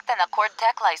 Select an Accord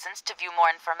Tech license to view more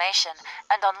information,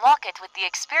 and unlock it with the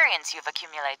experience you've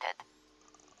accumulated.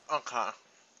 okay.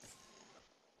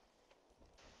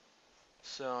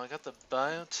 So I got the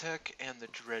Biotech and the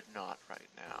Dreadnought right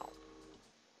now.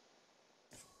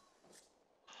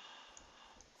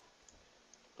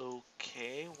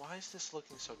 Okay, why is this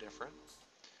looking so different?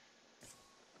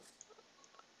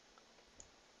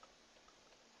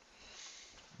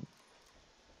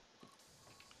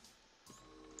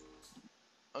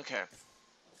 Okay.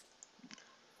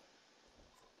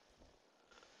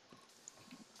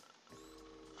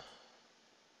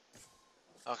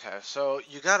 Okay, so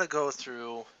you gotta go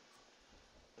through,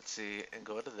 let's see, and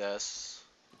go to this,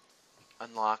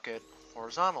 unlock it,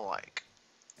 horizontal like.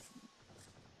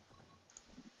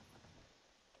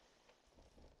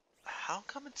 How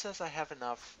come it says I have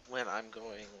enough when I'm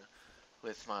going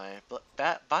with my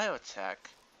biotech?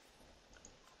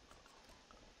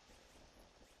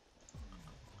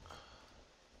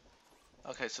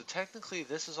 Okay, so technically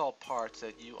this is all parts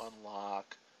that you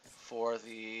unlock for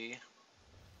the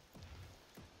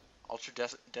ultra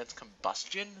dense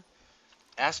combustion.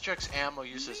 Asterix ammo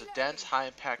uses a dense high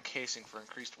impact casing for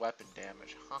increased weapon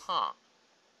damage. Haha.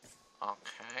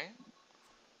 Okay.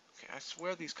 Okay, I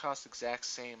swear these cost the exact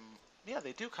same. Yeah,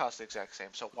 they do cost the exact same.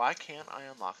 So why can't I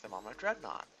unlock them on my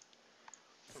Dreadnought?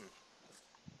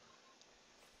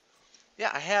 Yeah,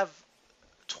 I have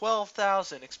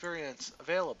 12,000 experience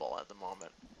available at the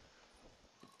moment.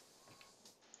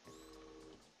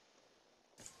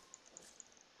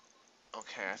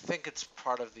 Okay, I think it's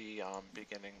part of the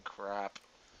beginning crap.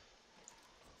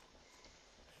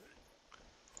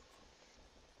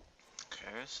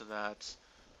 Okay, so that's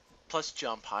plus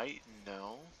jump height,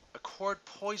 no. Accord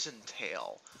poison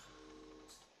tail.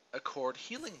 Accord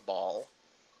healing ball.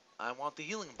 I want the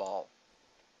healing ball.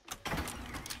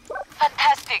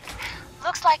 Fantastic!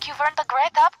 Looks like you've earned a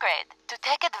great upgrade. To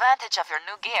take advantage of your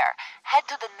new gear, head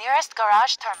to the nearest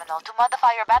garage terminal to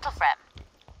modify your battle frame.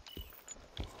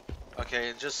 Okay,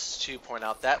 and just to point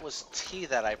out, that was T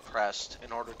that I pressed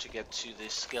in order to get to the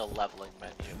skill leveling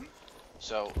menu.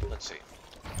 So, let's see.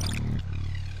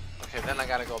 Okay, then I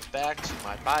gotta go back to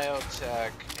my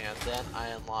biotech, and then I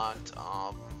unlocked,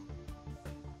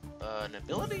 an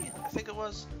ability, I think it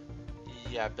was?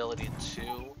 Yeah, ability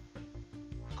 2.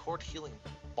 Cord healing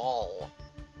ball.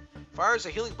 Fires a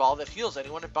healing ball that heals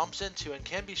anyone it bumps into and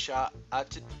can be shot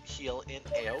to heal in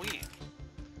AoE.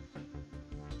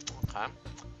 Okay.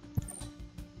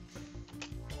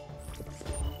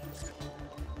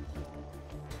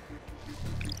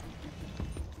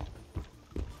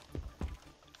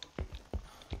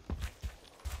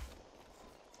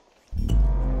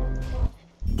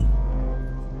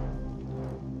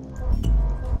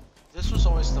 This was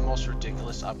always the most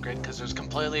ridiculous upgrade because it was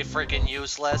completely freaking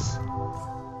useless.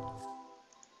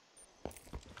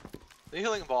 The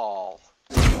healing ball.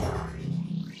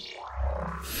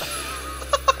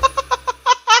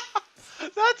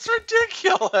 That's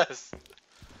ridiculous.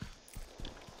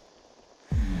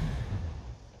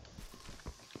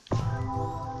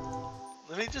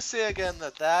 Let me just say again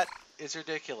that that is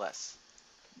ridiculous.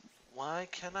 Why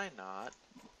can I not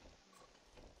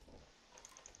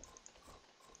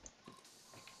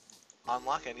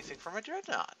unlock anything from a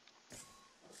dreadnought?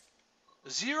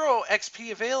 0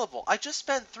 XP available. I just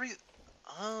spent 3.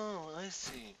 Oh, I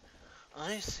see.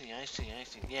 I see.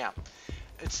 Yeah.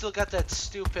 It's still got that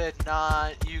stupid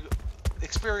you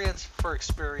experience for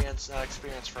experience, not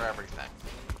experience for everything.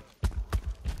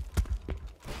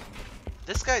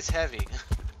 This guy's heavy.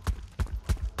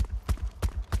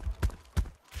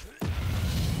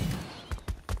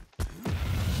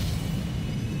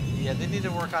 Yeah, they need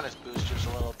to work on his boosters a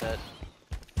little bit.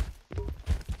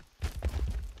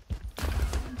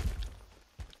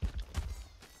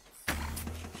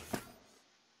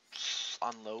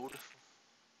 Unload.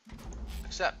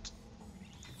 Accept.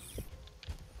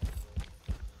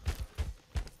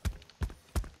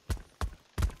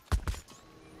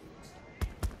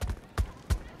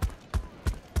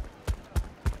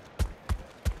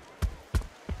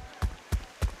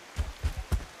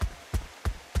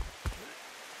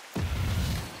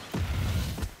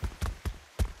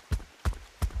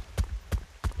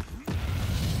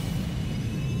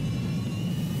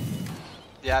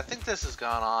 Yeah, I think this has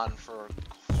gone on for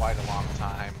quite a long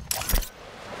time.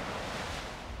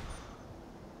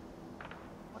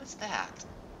 What is that?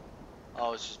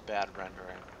 Oh, it's just bad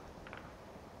rendering.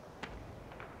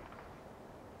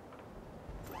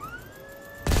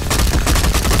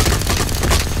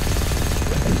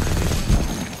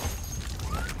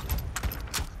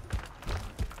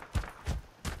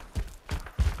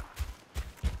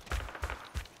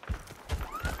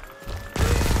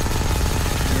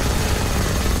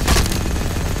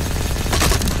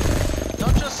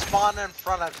 Don't just spawn in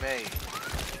front of me.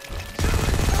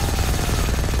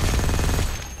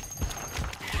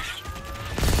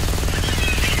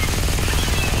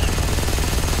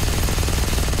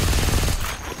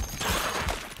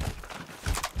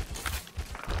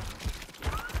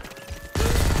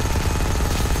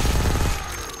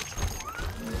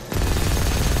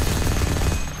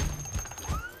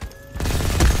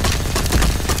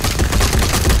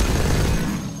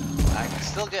 I can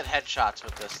still get headshots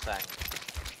with this thing.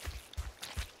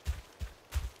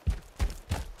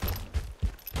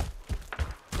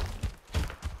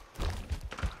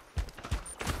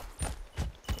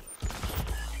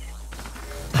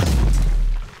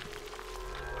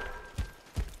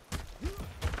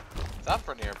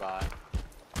 Thumper nearby.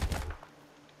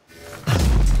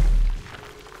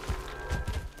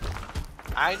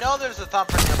 I know there's a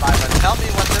thumper nearby, but tell me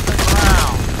what's in the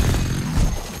ground.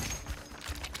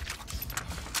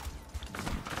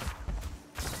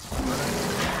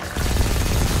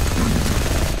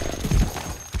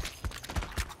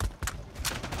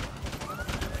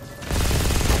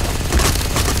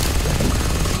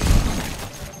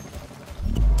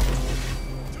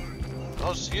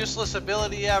 Most useless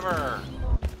ability ever.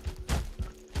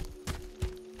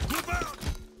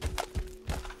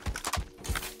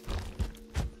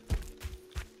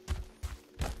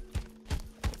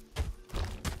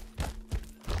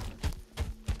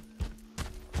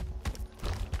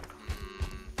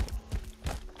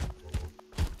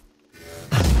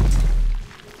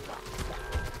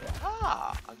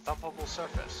 full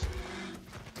surface.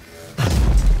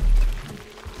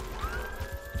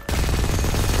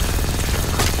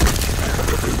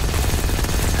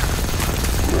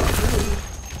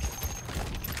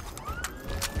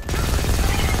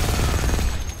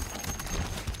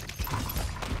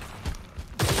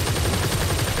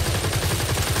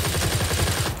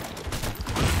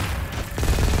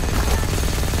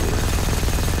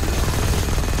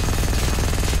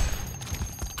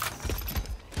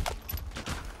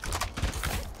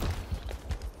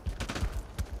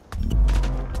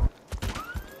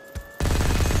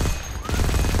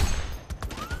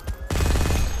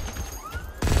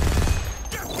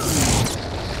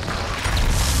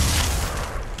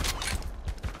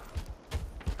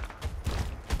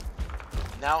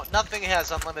 Now, nothing has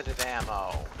unlimited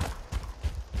ammo.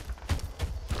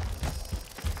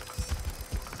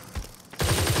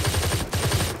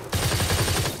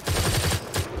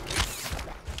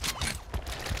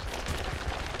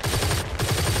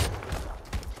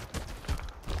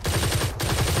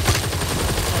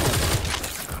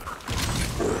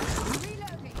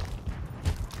 Reloading.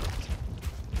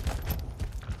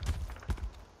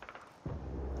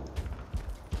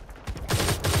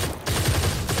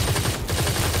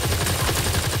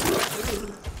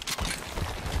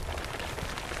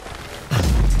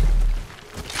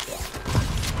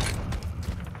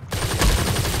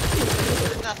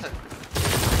 Nothing.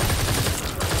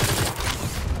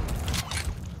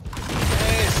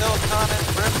 Hey, silicon and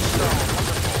brimstone.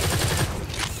 Wonderful.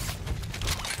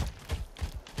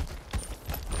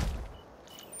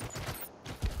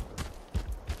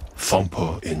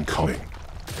 Thumper incoming.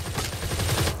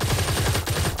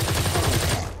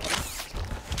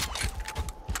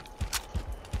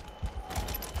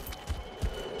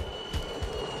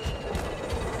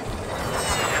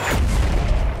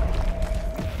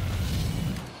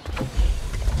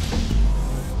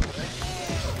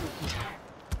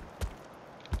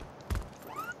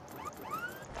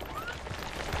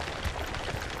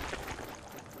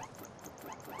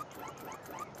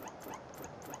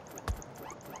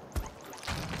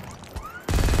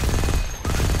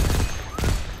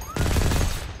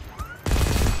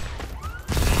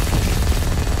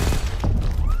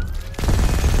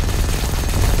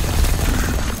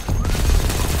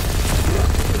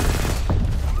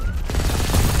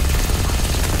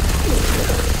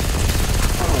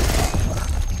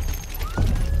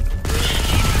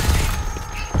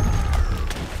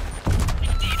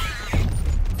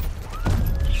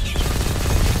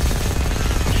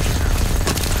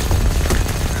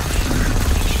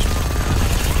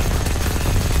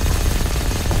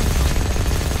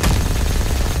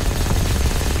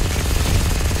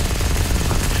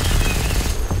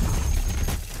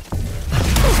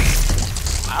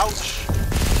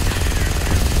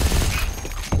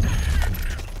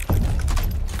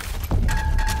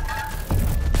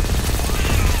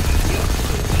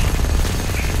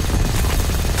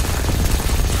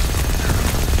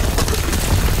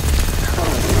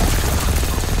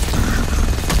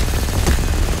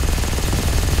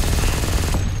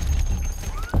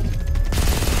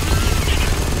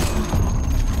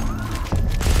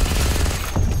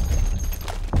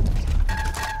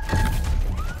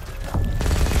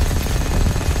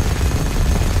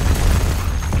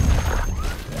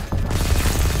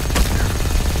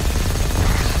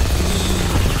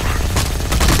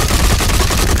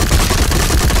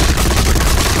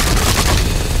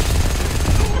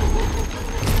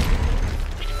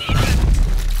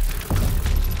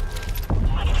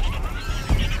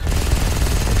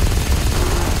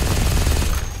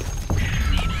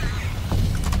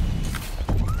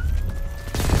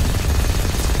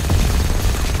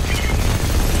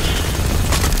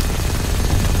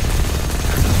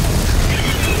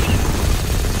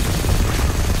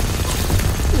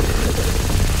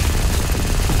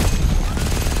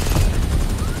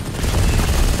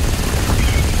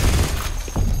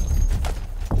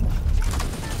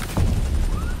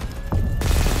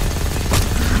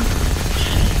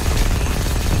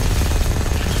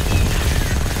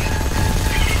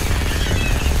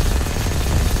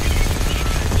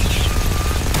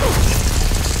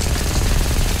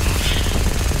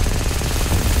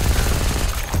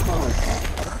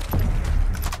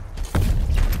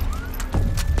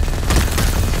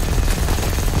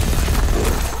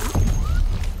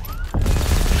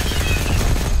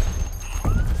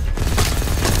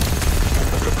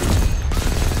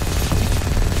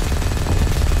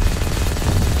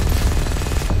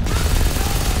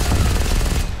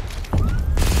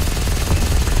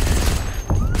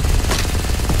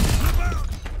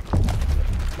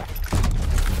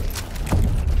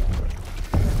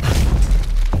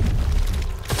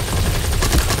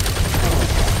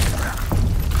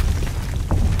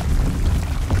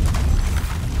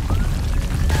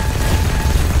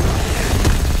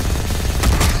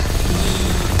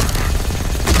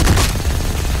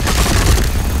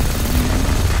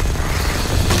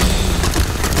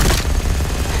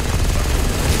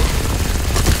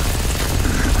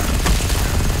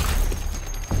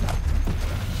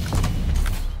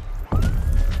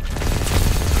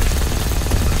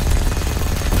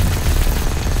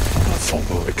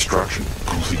 Thumper extraction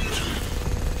complete.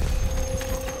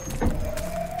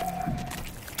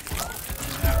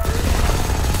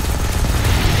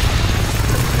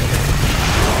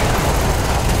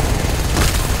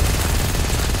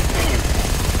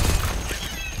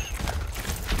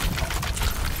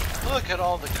 Look at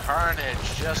all the carnage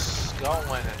just going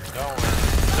and going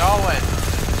and going.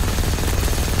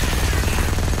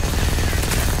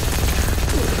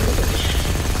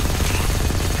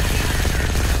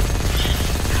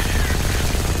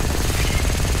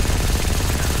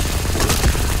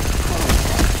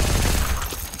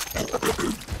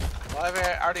 Well, I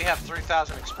already have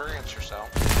 3,000 experience or so.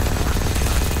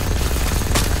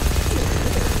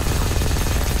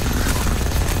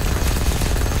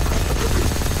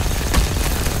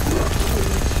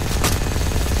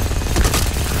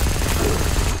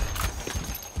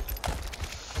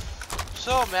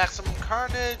 So, maximum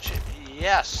carnage,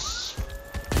 yes.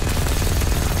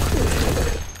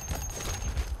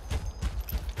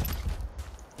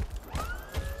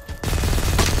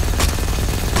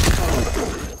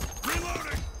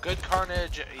 Good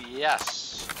carnage,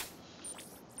 yes.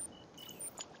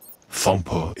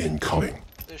 Thumper incoming.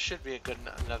 There should be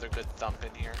another good thump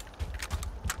in here.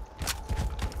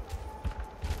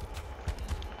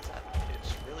 That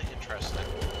is really interesting.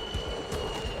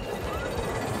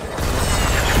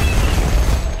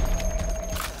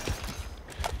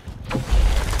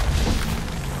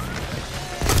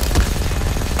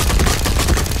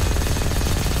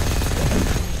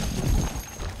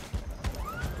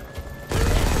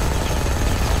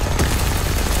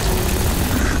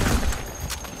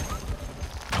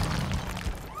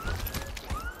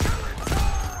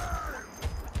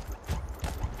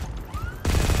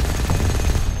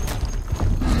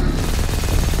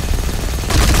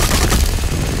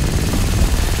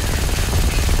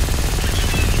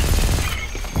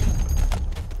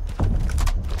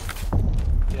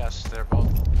 They're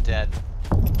both dead.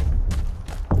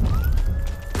 Oh,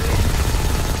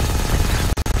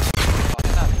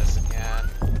 not this again.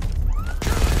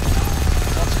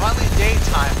 Well, it's finally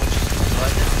daytime, which is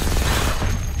good.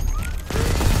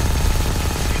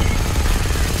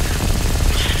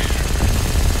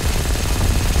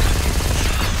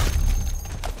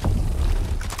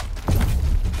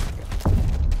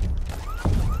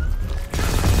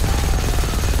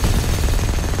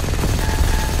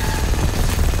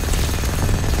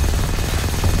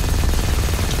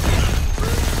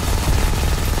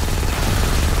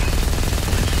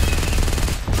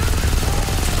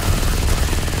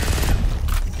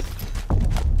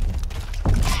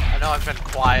 I've been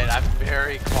quiet. I'm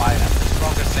very quiet. I'm just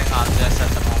focusing on this at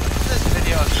the moment. This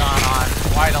video has gone on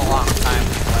quite a long time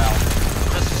as well.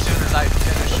 Just as soon as I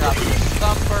finish up this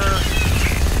thumper,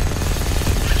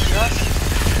 just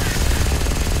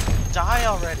die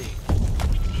already.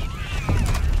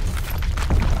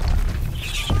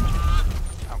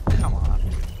 Oh, come on.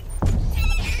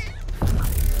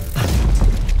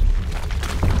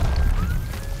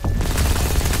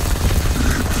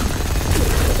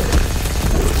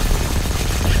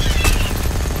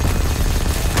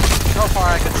 So far,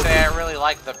 I can say I really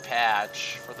like the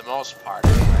patch, for the most part,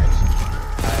 anyways.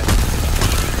 I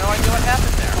have no idea what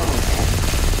happened there.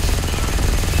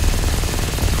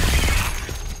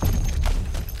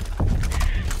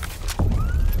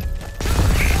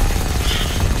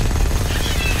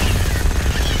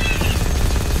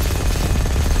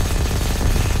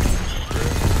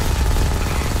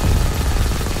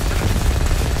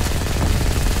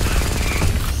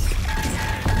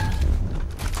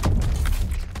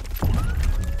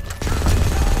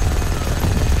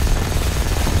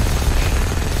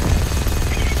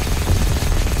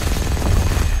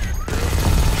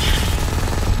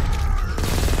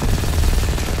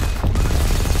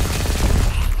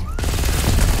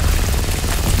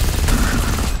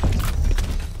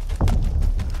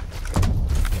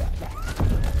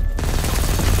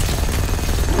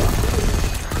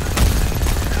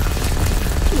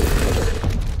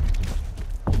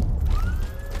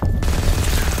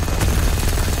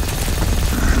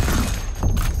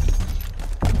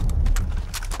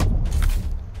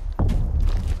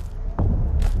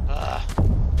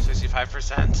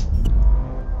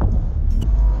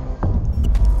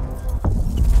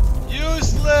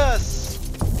 Useless!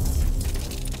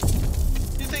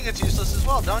 You think it's useless as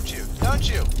well, don't you? Don't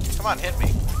you? Come on, hit me.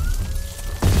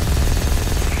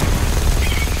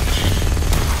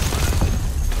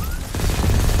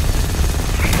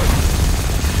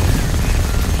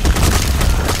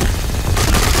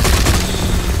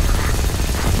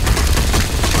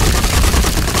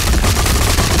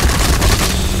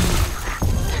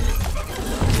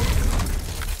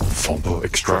 Thumper Material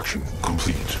extraction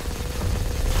complete.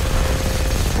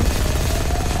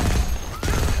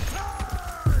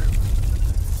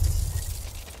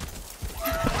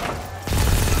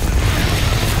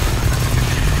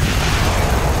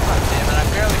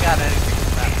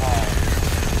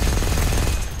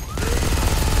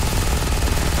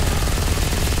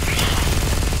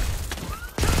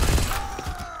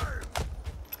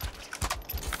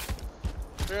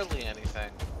 Barely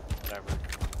anything. Whatever.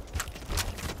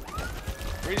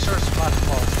 Resource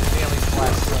multiple daily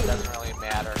flesh, so it doesn't really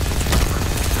matter.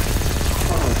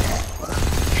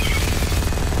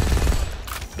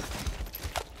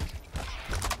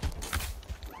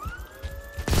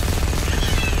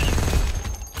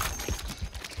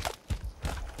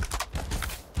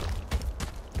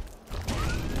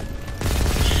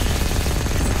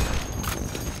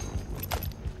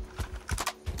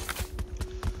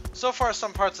 So far,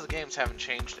 some parts of the games haven't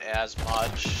changed as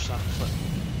much. Some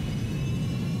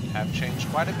have changed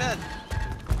quite a bit.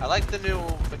 I like the new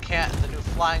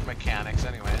flying mechanics,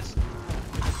 anyways.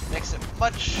 Makes it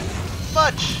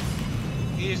much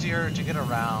easier to get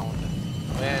around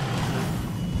when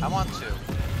I want to.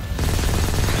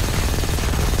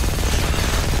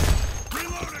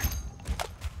 Reloading!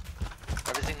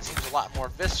 Everything seems a lot more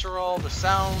visceral. The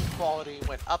sound quality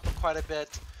went up quite a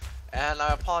bit. And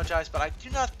I apologize, but I do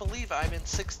not believe I'm in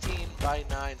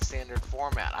 16:9 standard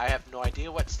format. I have no idea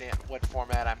what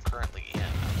format I'm currently in.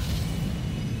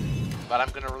 But I'm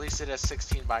going to release it as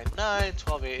 16:9,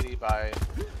 1280 by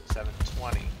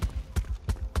 720.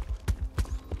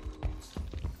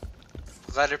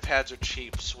 Letter pads are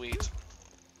cheap, sweet.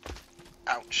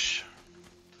 Ouch.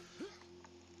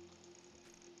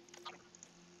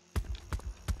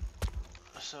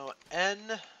 So N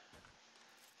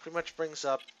pretty much brings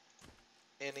up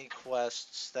any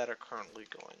quests that are currently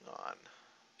going on.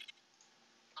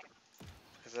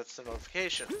 Because that's the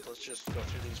notification. Let's just go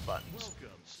through these buttons.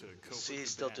 C is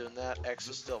still doing that. X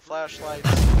is still flashlights.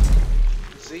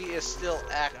 Z is still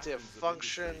active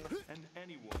function.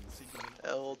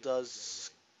 L does...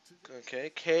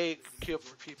 Okay, K, queue up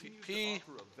for PvP.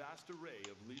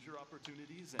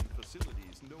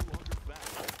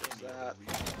 That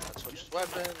switches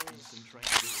weapons.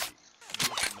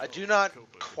 I do not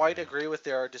quite agree with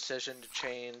their decision to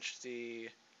change the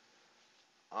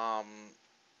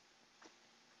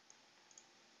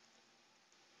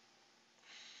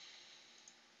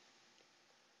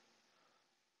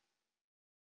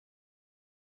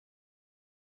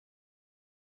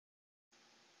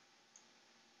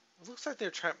it looks like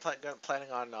they're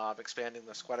planning on expanding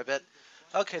this quite a bit.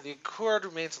 Okay, the Accord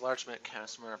remains a large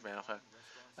customer of Manifest.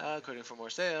 Quoting for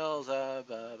more sales,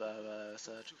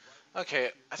 such.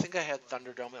 Okay, I think I had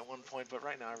Thunderdome at one point, but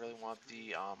right now I really want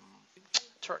the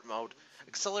turret mode.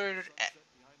 Accelerated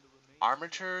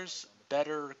armatures,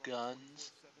 better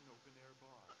guns,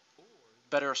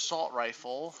 better assault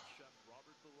rifle,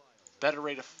 better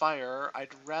rate of fire.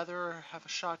 I'd rather have a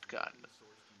shotgun.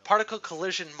 Particle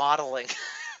collision modeling.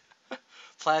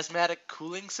 Plasmatic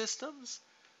cooling systems.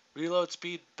 Reload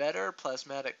speed better,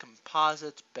 plasmatic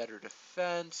composites, better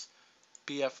defense,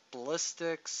 BF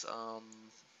ballistics,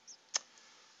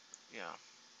 yeah.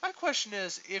 My question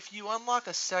is, if you unlock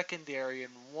a secondary in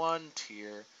one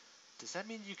tier, does that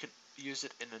mean you can use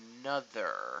it in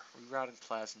another? Rerouting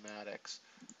plasmatics,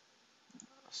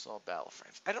 assault battle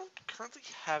frames. I don't currently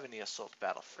have any assault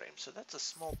battle frames, so that's a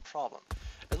small problem.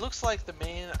 It looks like the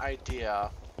main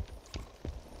idea,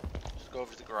 just go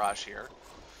over to the garage here.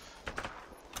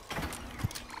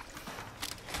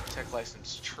 Tech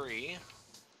license tree.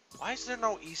 Why is there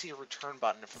no easy return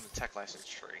button from the tech license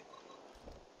tree?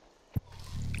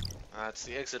 That's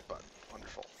the exit button.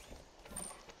 Wonderful.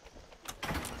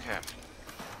 Okay.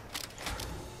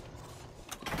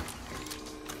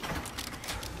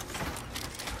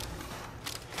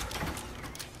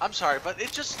 I'm sorry, but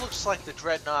it just looks like the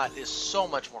Dreadnought is so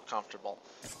much more comfortable.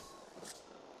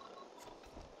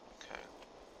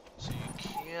 So you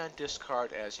can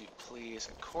discard as you please.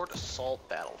 Accord assault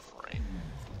battle frame.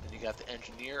 Then you got the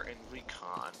engineer and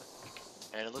recon,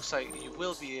 and it looks like you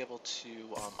will be able to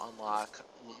unlock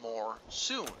more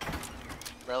soon,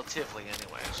 relatively,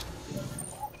 anyways.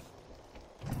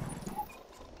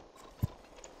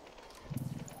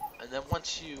 And then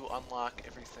once you unlock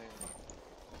everything,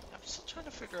 I'm still trying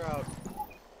to figure out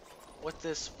what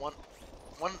this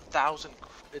 1,000.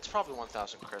 It's probably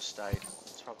 1,000 crystite.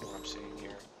 That's probably what I'm seeing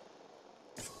here.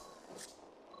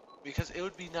 Because it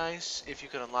would be nice if you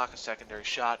could unlock a secondary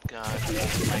shotgun,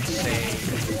 like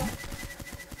say...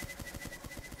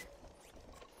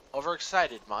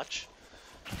 Overexcited much.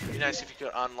 It'd be nice if you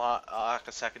could unlock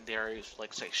a secondary,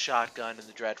 like say shotgun in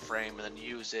the dread frame, and then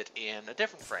use it in a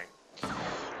different frame. It'd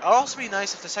also be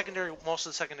nice if the most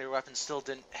of the secondary weapons still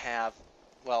didn't have,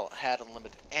 well, had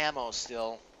unlimited ammo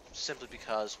still, simply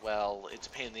because, well, it's a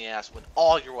pain in the ass when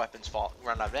all your weapons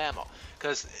run out of ammo.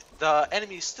 Because the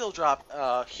enemies still drop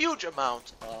a huge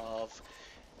amount of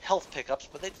health pickups,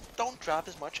 but they don't drop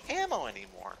as much ammo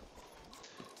anymore.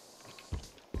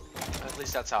 At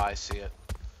least that's how I see it.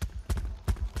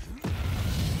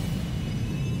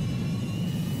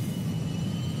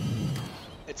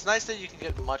 It's nice that you can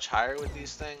get much higher with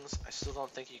these things. I still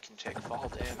don't think you can take fall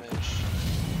damage.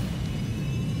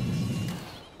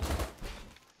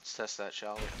 Let's test that,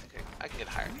 shall we? I can get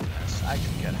higher than this. I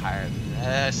can get higher than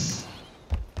this.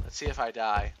 Let's see if I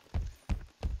die.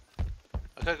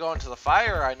 I could go into the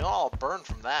fire. I know I'll burn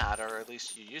from that, or at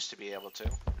least you used to be able to.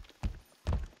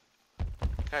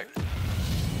 Okay.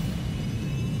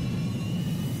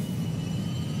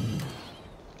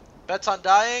 Bets on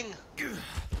dying?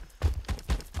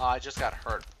 Oh, I just got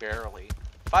hurt, barely.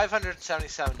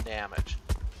 577 damage.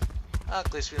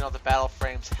 At least we know the battle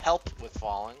frames help with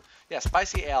falling. Yeah,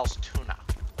 Spicy Ale's tuna.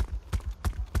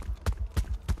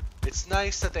 It's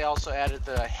nice that they also added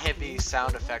the heavy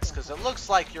sound effects, because it looks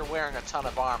like you're wearing a ton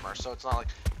of armor, so it's not like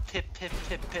pip, pip,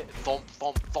 pip, pip, thump,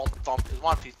 thump, thump, thump. It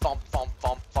wants to be thump, thump,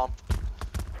 thump, thump.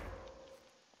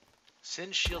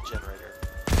 Sin shield generator.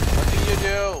 What do you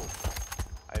do?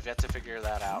 I've yet to figure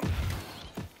that out.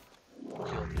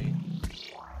 Killed me.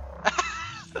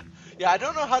 Yeah, I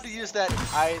don't know how to use that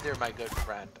either, my good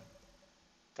friend.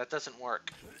 That doesn't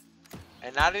work.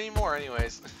 And not anymore,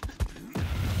 anyways.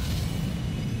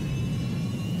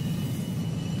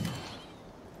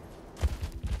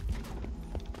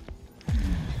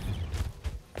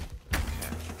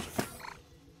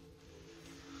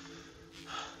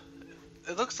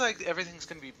 It looks like everything's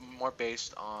going to be more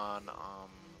based on,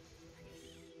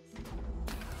 it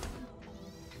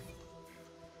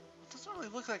doesn't really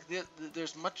look like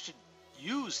there's much to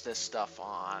use this stuff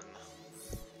on.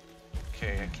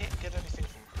 Okay, I can't get anything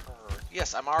from her.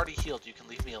 Yes, I'm already healed. You can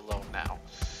leave me alone now.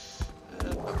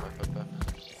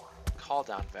 Call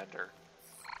down vendor.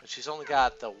 But she's only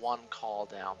got the one call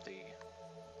down.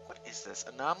 What is this?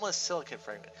 Anomalous silicate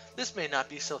fragment. This may not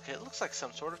be silicate. It looks like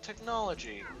some sort of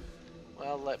technology.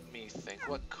 Well, let me think.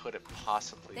 What could it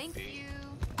possibly be? Thank you.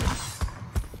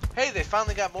 Hey, they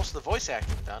finally got most of the voice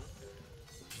acting done.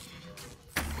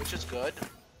 Which is good.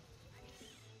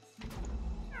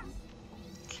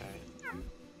 Okay.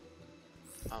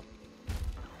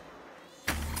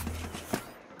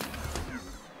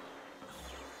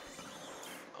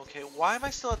 Okay, why am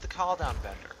I still at the call down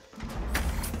vendor?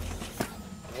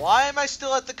 Why am I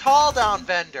still at the call down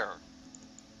vendor?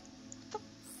 What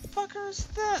the fucker is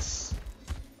this?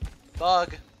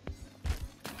 Bug.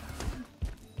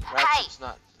 Ransom's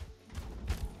not.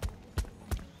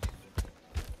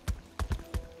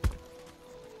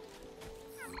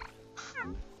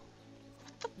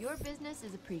 Your business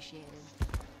is appreciated.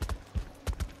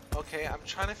 Okay, I'm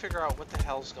trying to figure out what the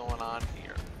hell's going on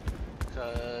here.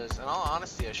 Because, in all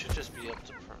honesty, I should just be able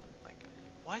to, like,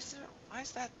 why is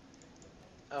that?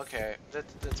 Okay,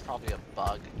 that's probably a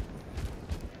bug.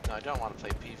 No, I don't want to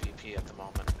play PvP at the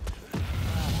moment.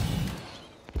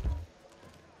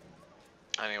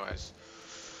 Anyways,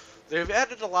 they've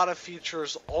added a lot of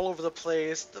features all over the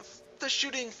place. The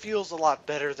shooting feels a lot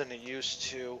better than it used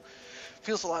to.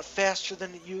 Feels a lot faster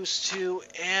than it used to,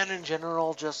 and in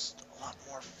general, just a lot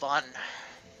more fun.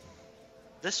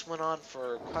 This went on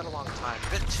for quite a long time, a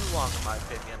bit too long in my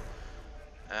opinion.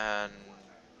 And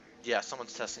yeah,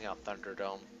 someone's testing out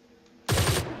Thunderdome.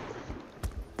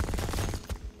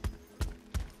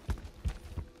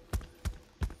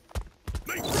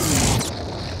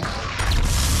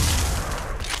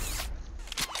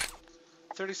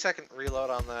 30-second reload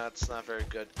on that. It's not very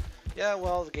good. Yeah,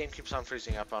 well, the game keeps on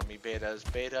freezing up on me. Beta is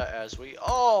beta, as we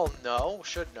all know.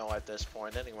 Should know at this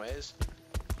point, anyways.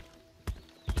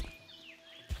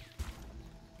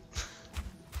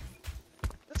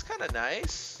 That's kind of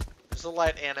nice. There's a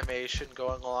light animation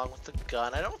going along with the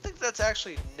gun. I don't think that's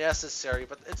actually necessary,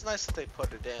 but it's nice that they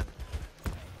put it in.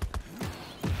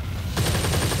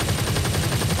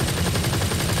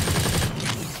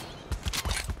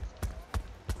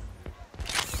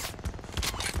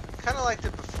 Kind of liked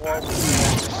it before we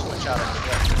switch out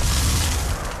equipment,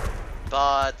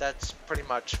 but that's pretty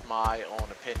much my own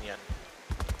opinion.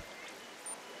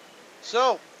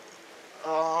 So,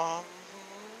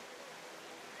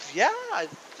 yeah,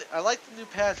 I like the new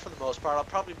patch for the most part. I'll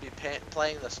probably be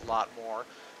playing this a lot more,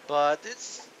 but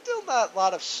it's still not a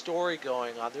lot of story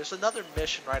going on. There's another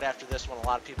mission right after this one a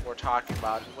lot of people were talking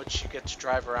about, in which you get to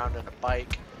drive around in a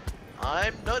bike.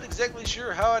 I'm not exactly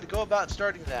sure how I'd go about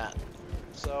starting that.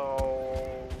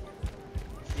 So,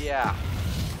 yeah.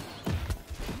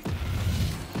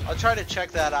 I'll try to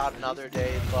check that out another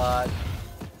day, but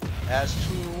as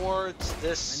towards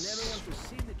this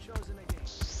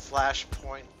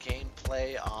Flashpoint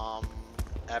gameplay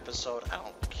episode, I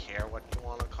don't care what you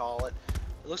want to call it.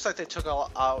 It looks like they took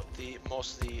out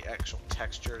most of the actual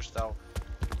textures, though.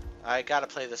 I gotta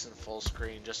play this in full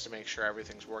screen just to make sure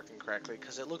everything's working correctly,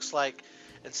 because it looks like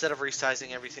instead of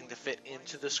resizing everything to fit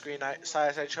into the screen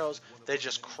size I chose, they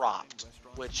just cropped,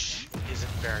 which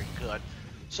isn't very good.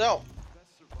 So,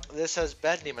 this has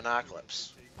been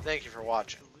Demonocalypse. Thank you for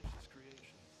watching.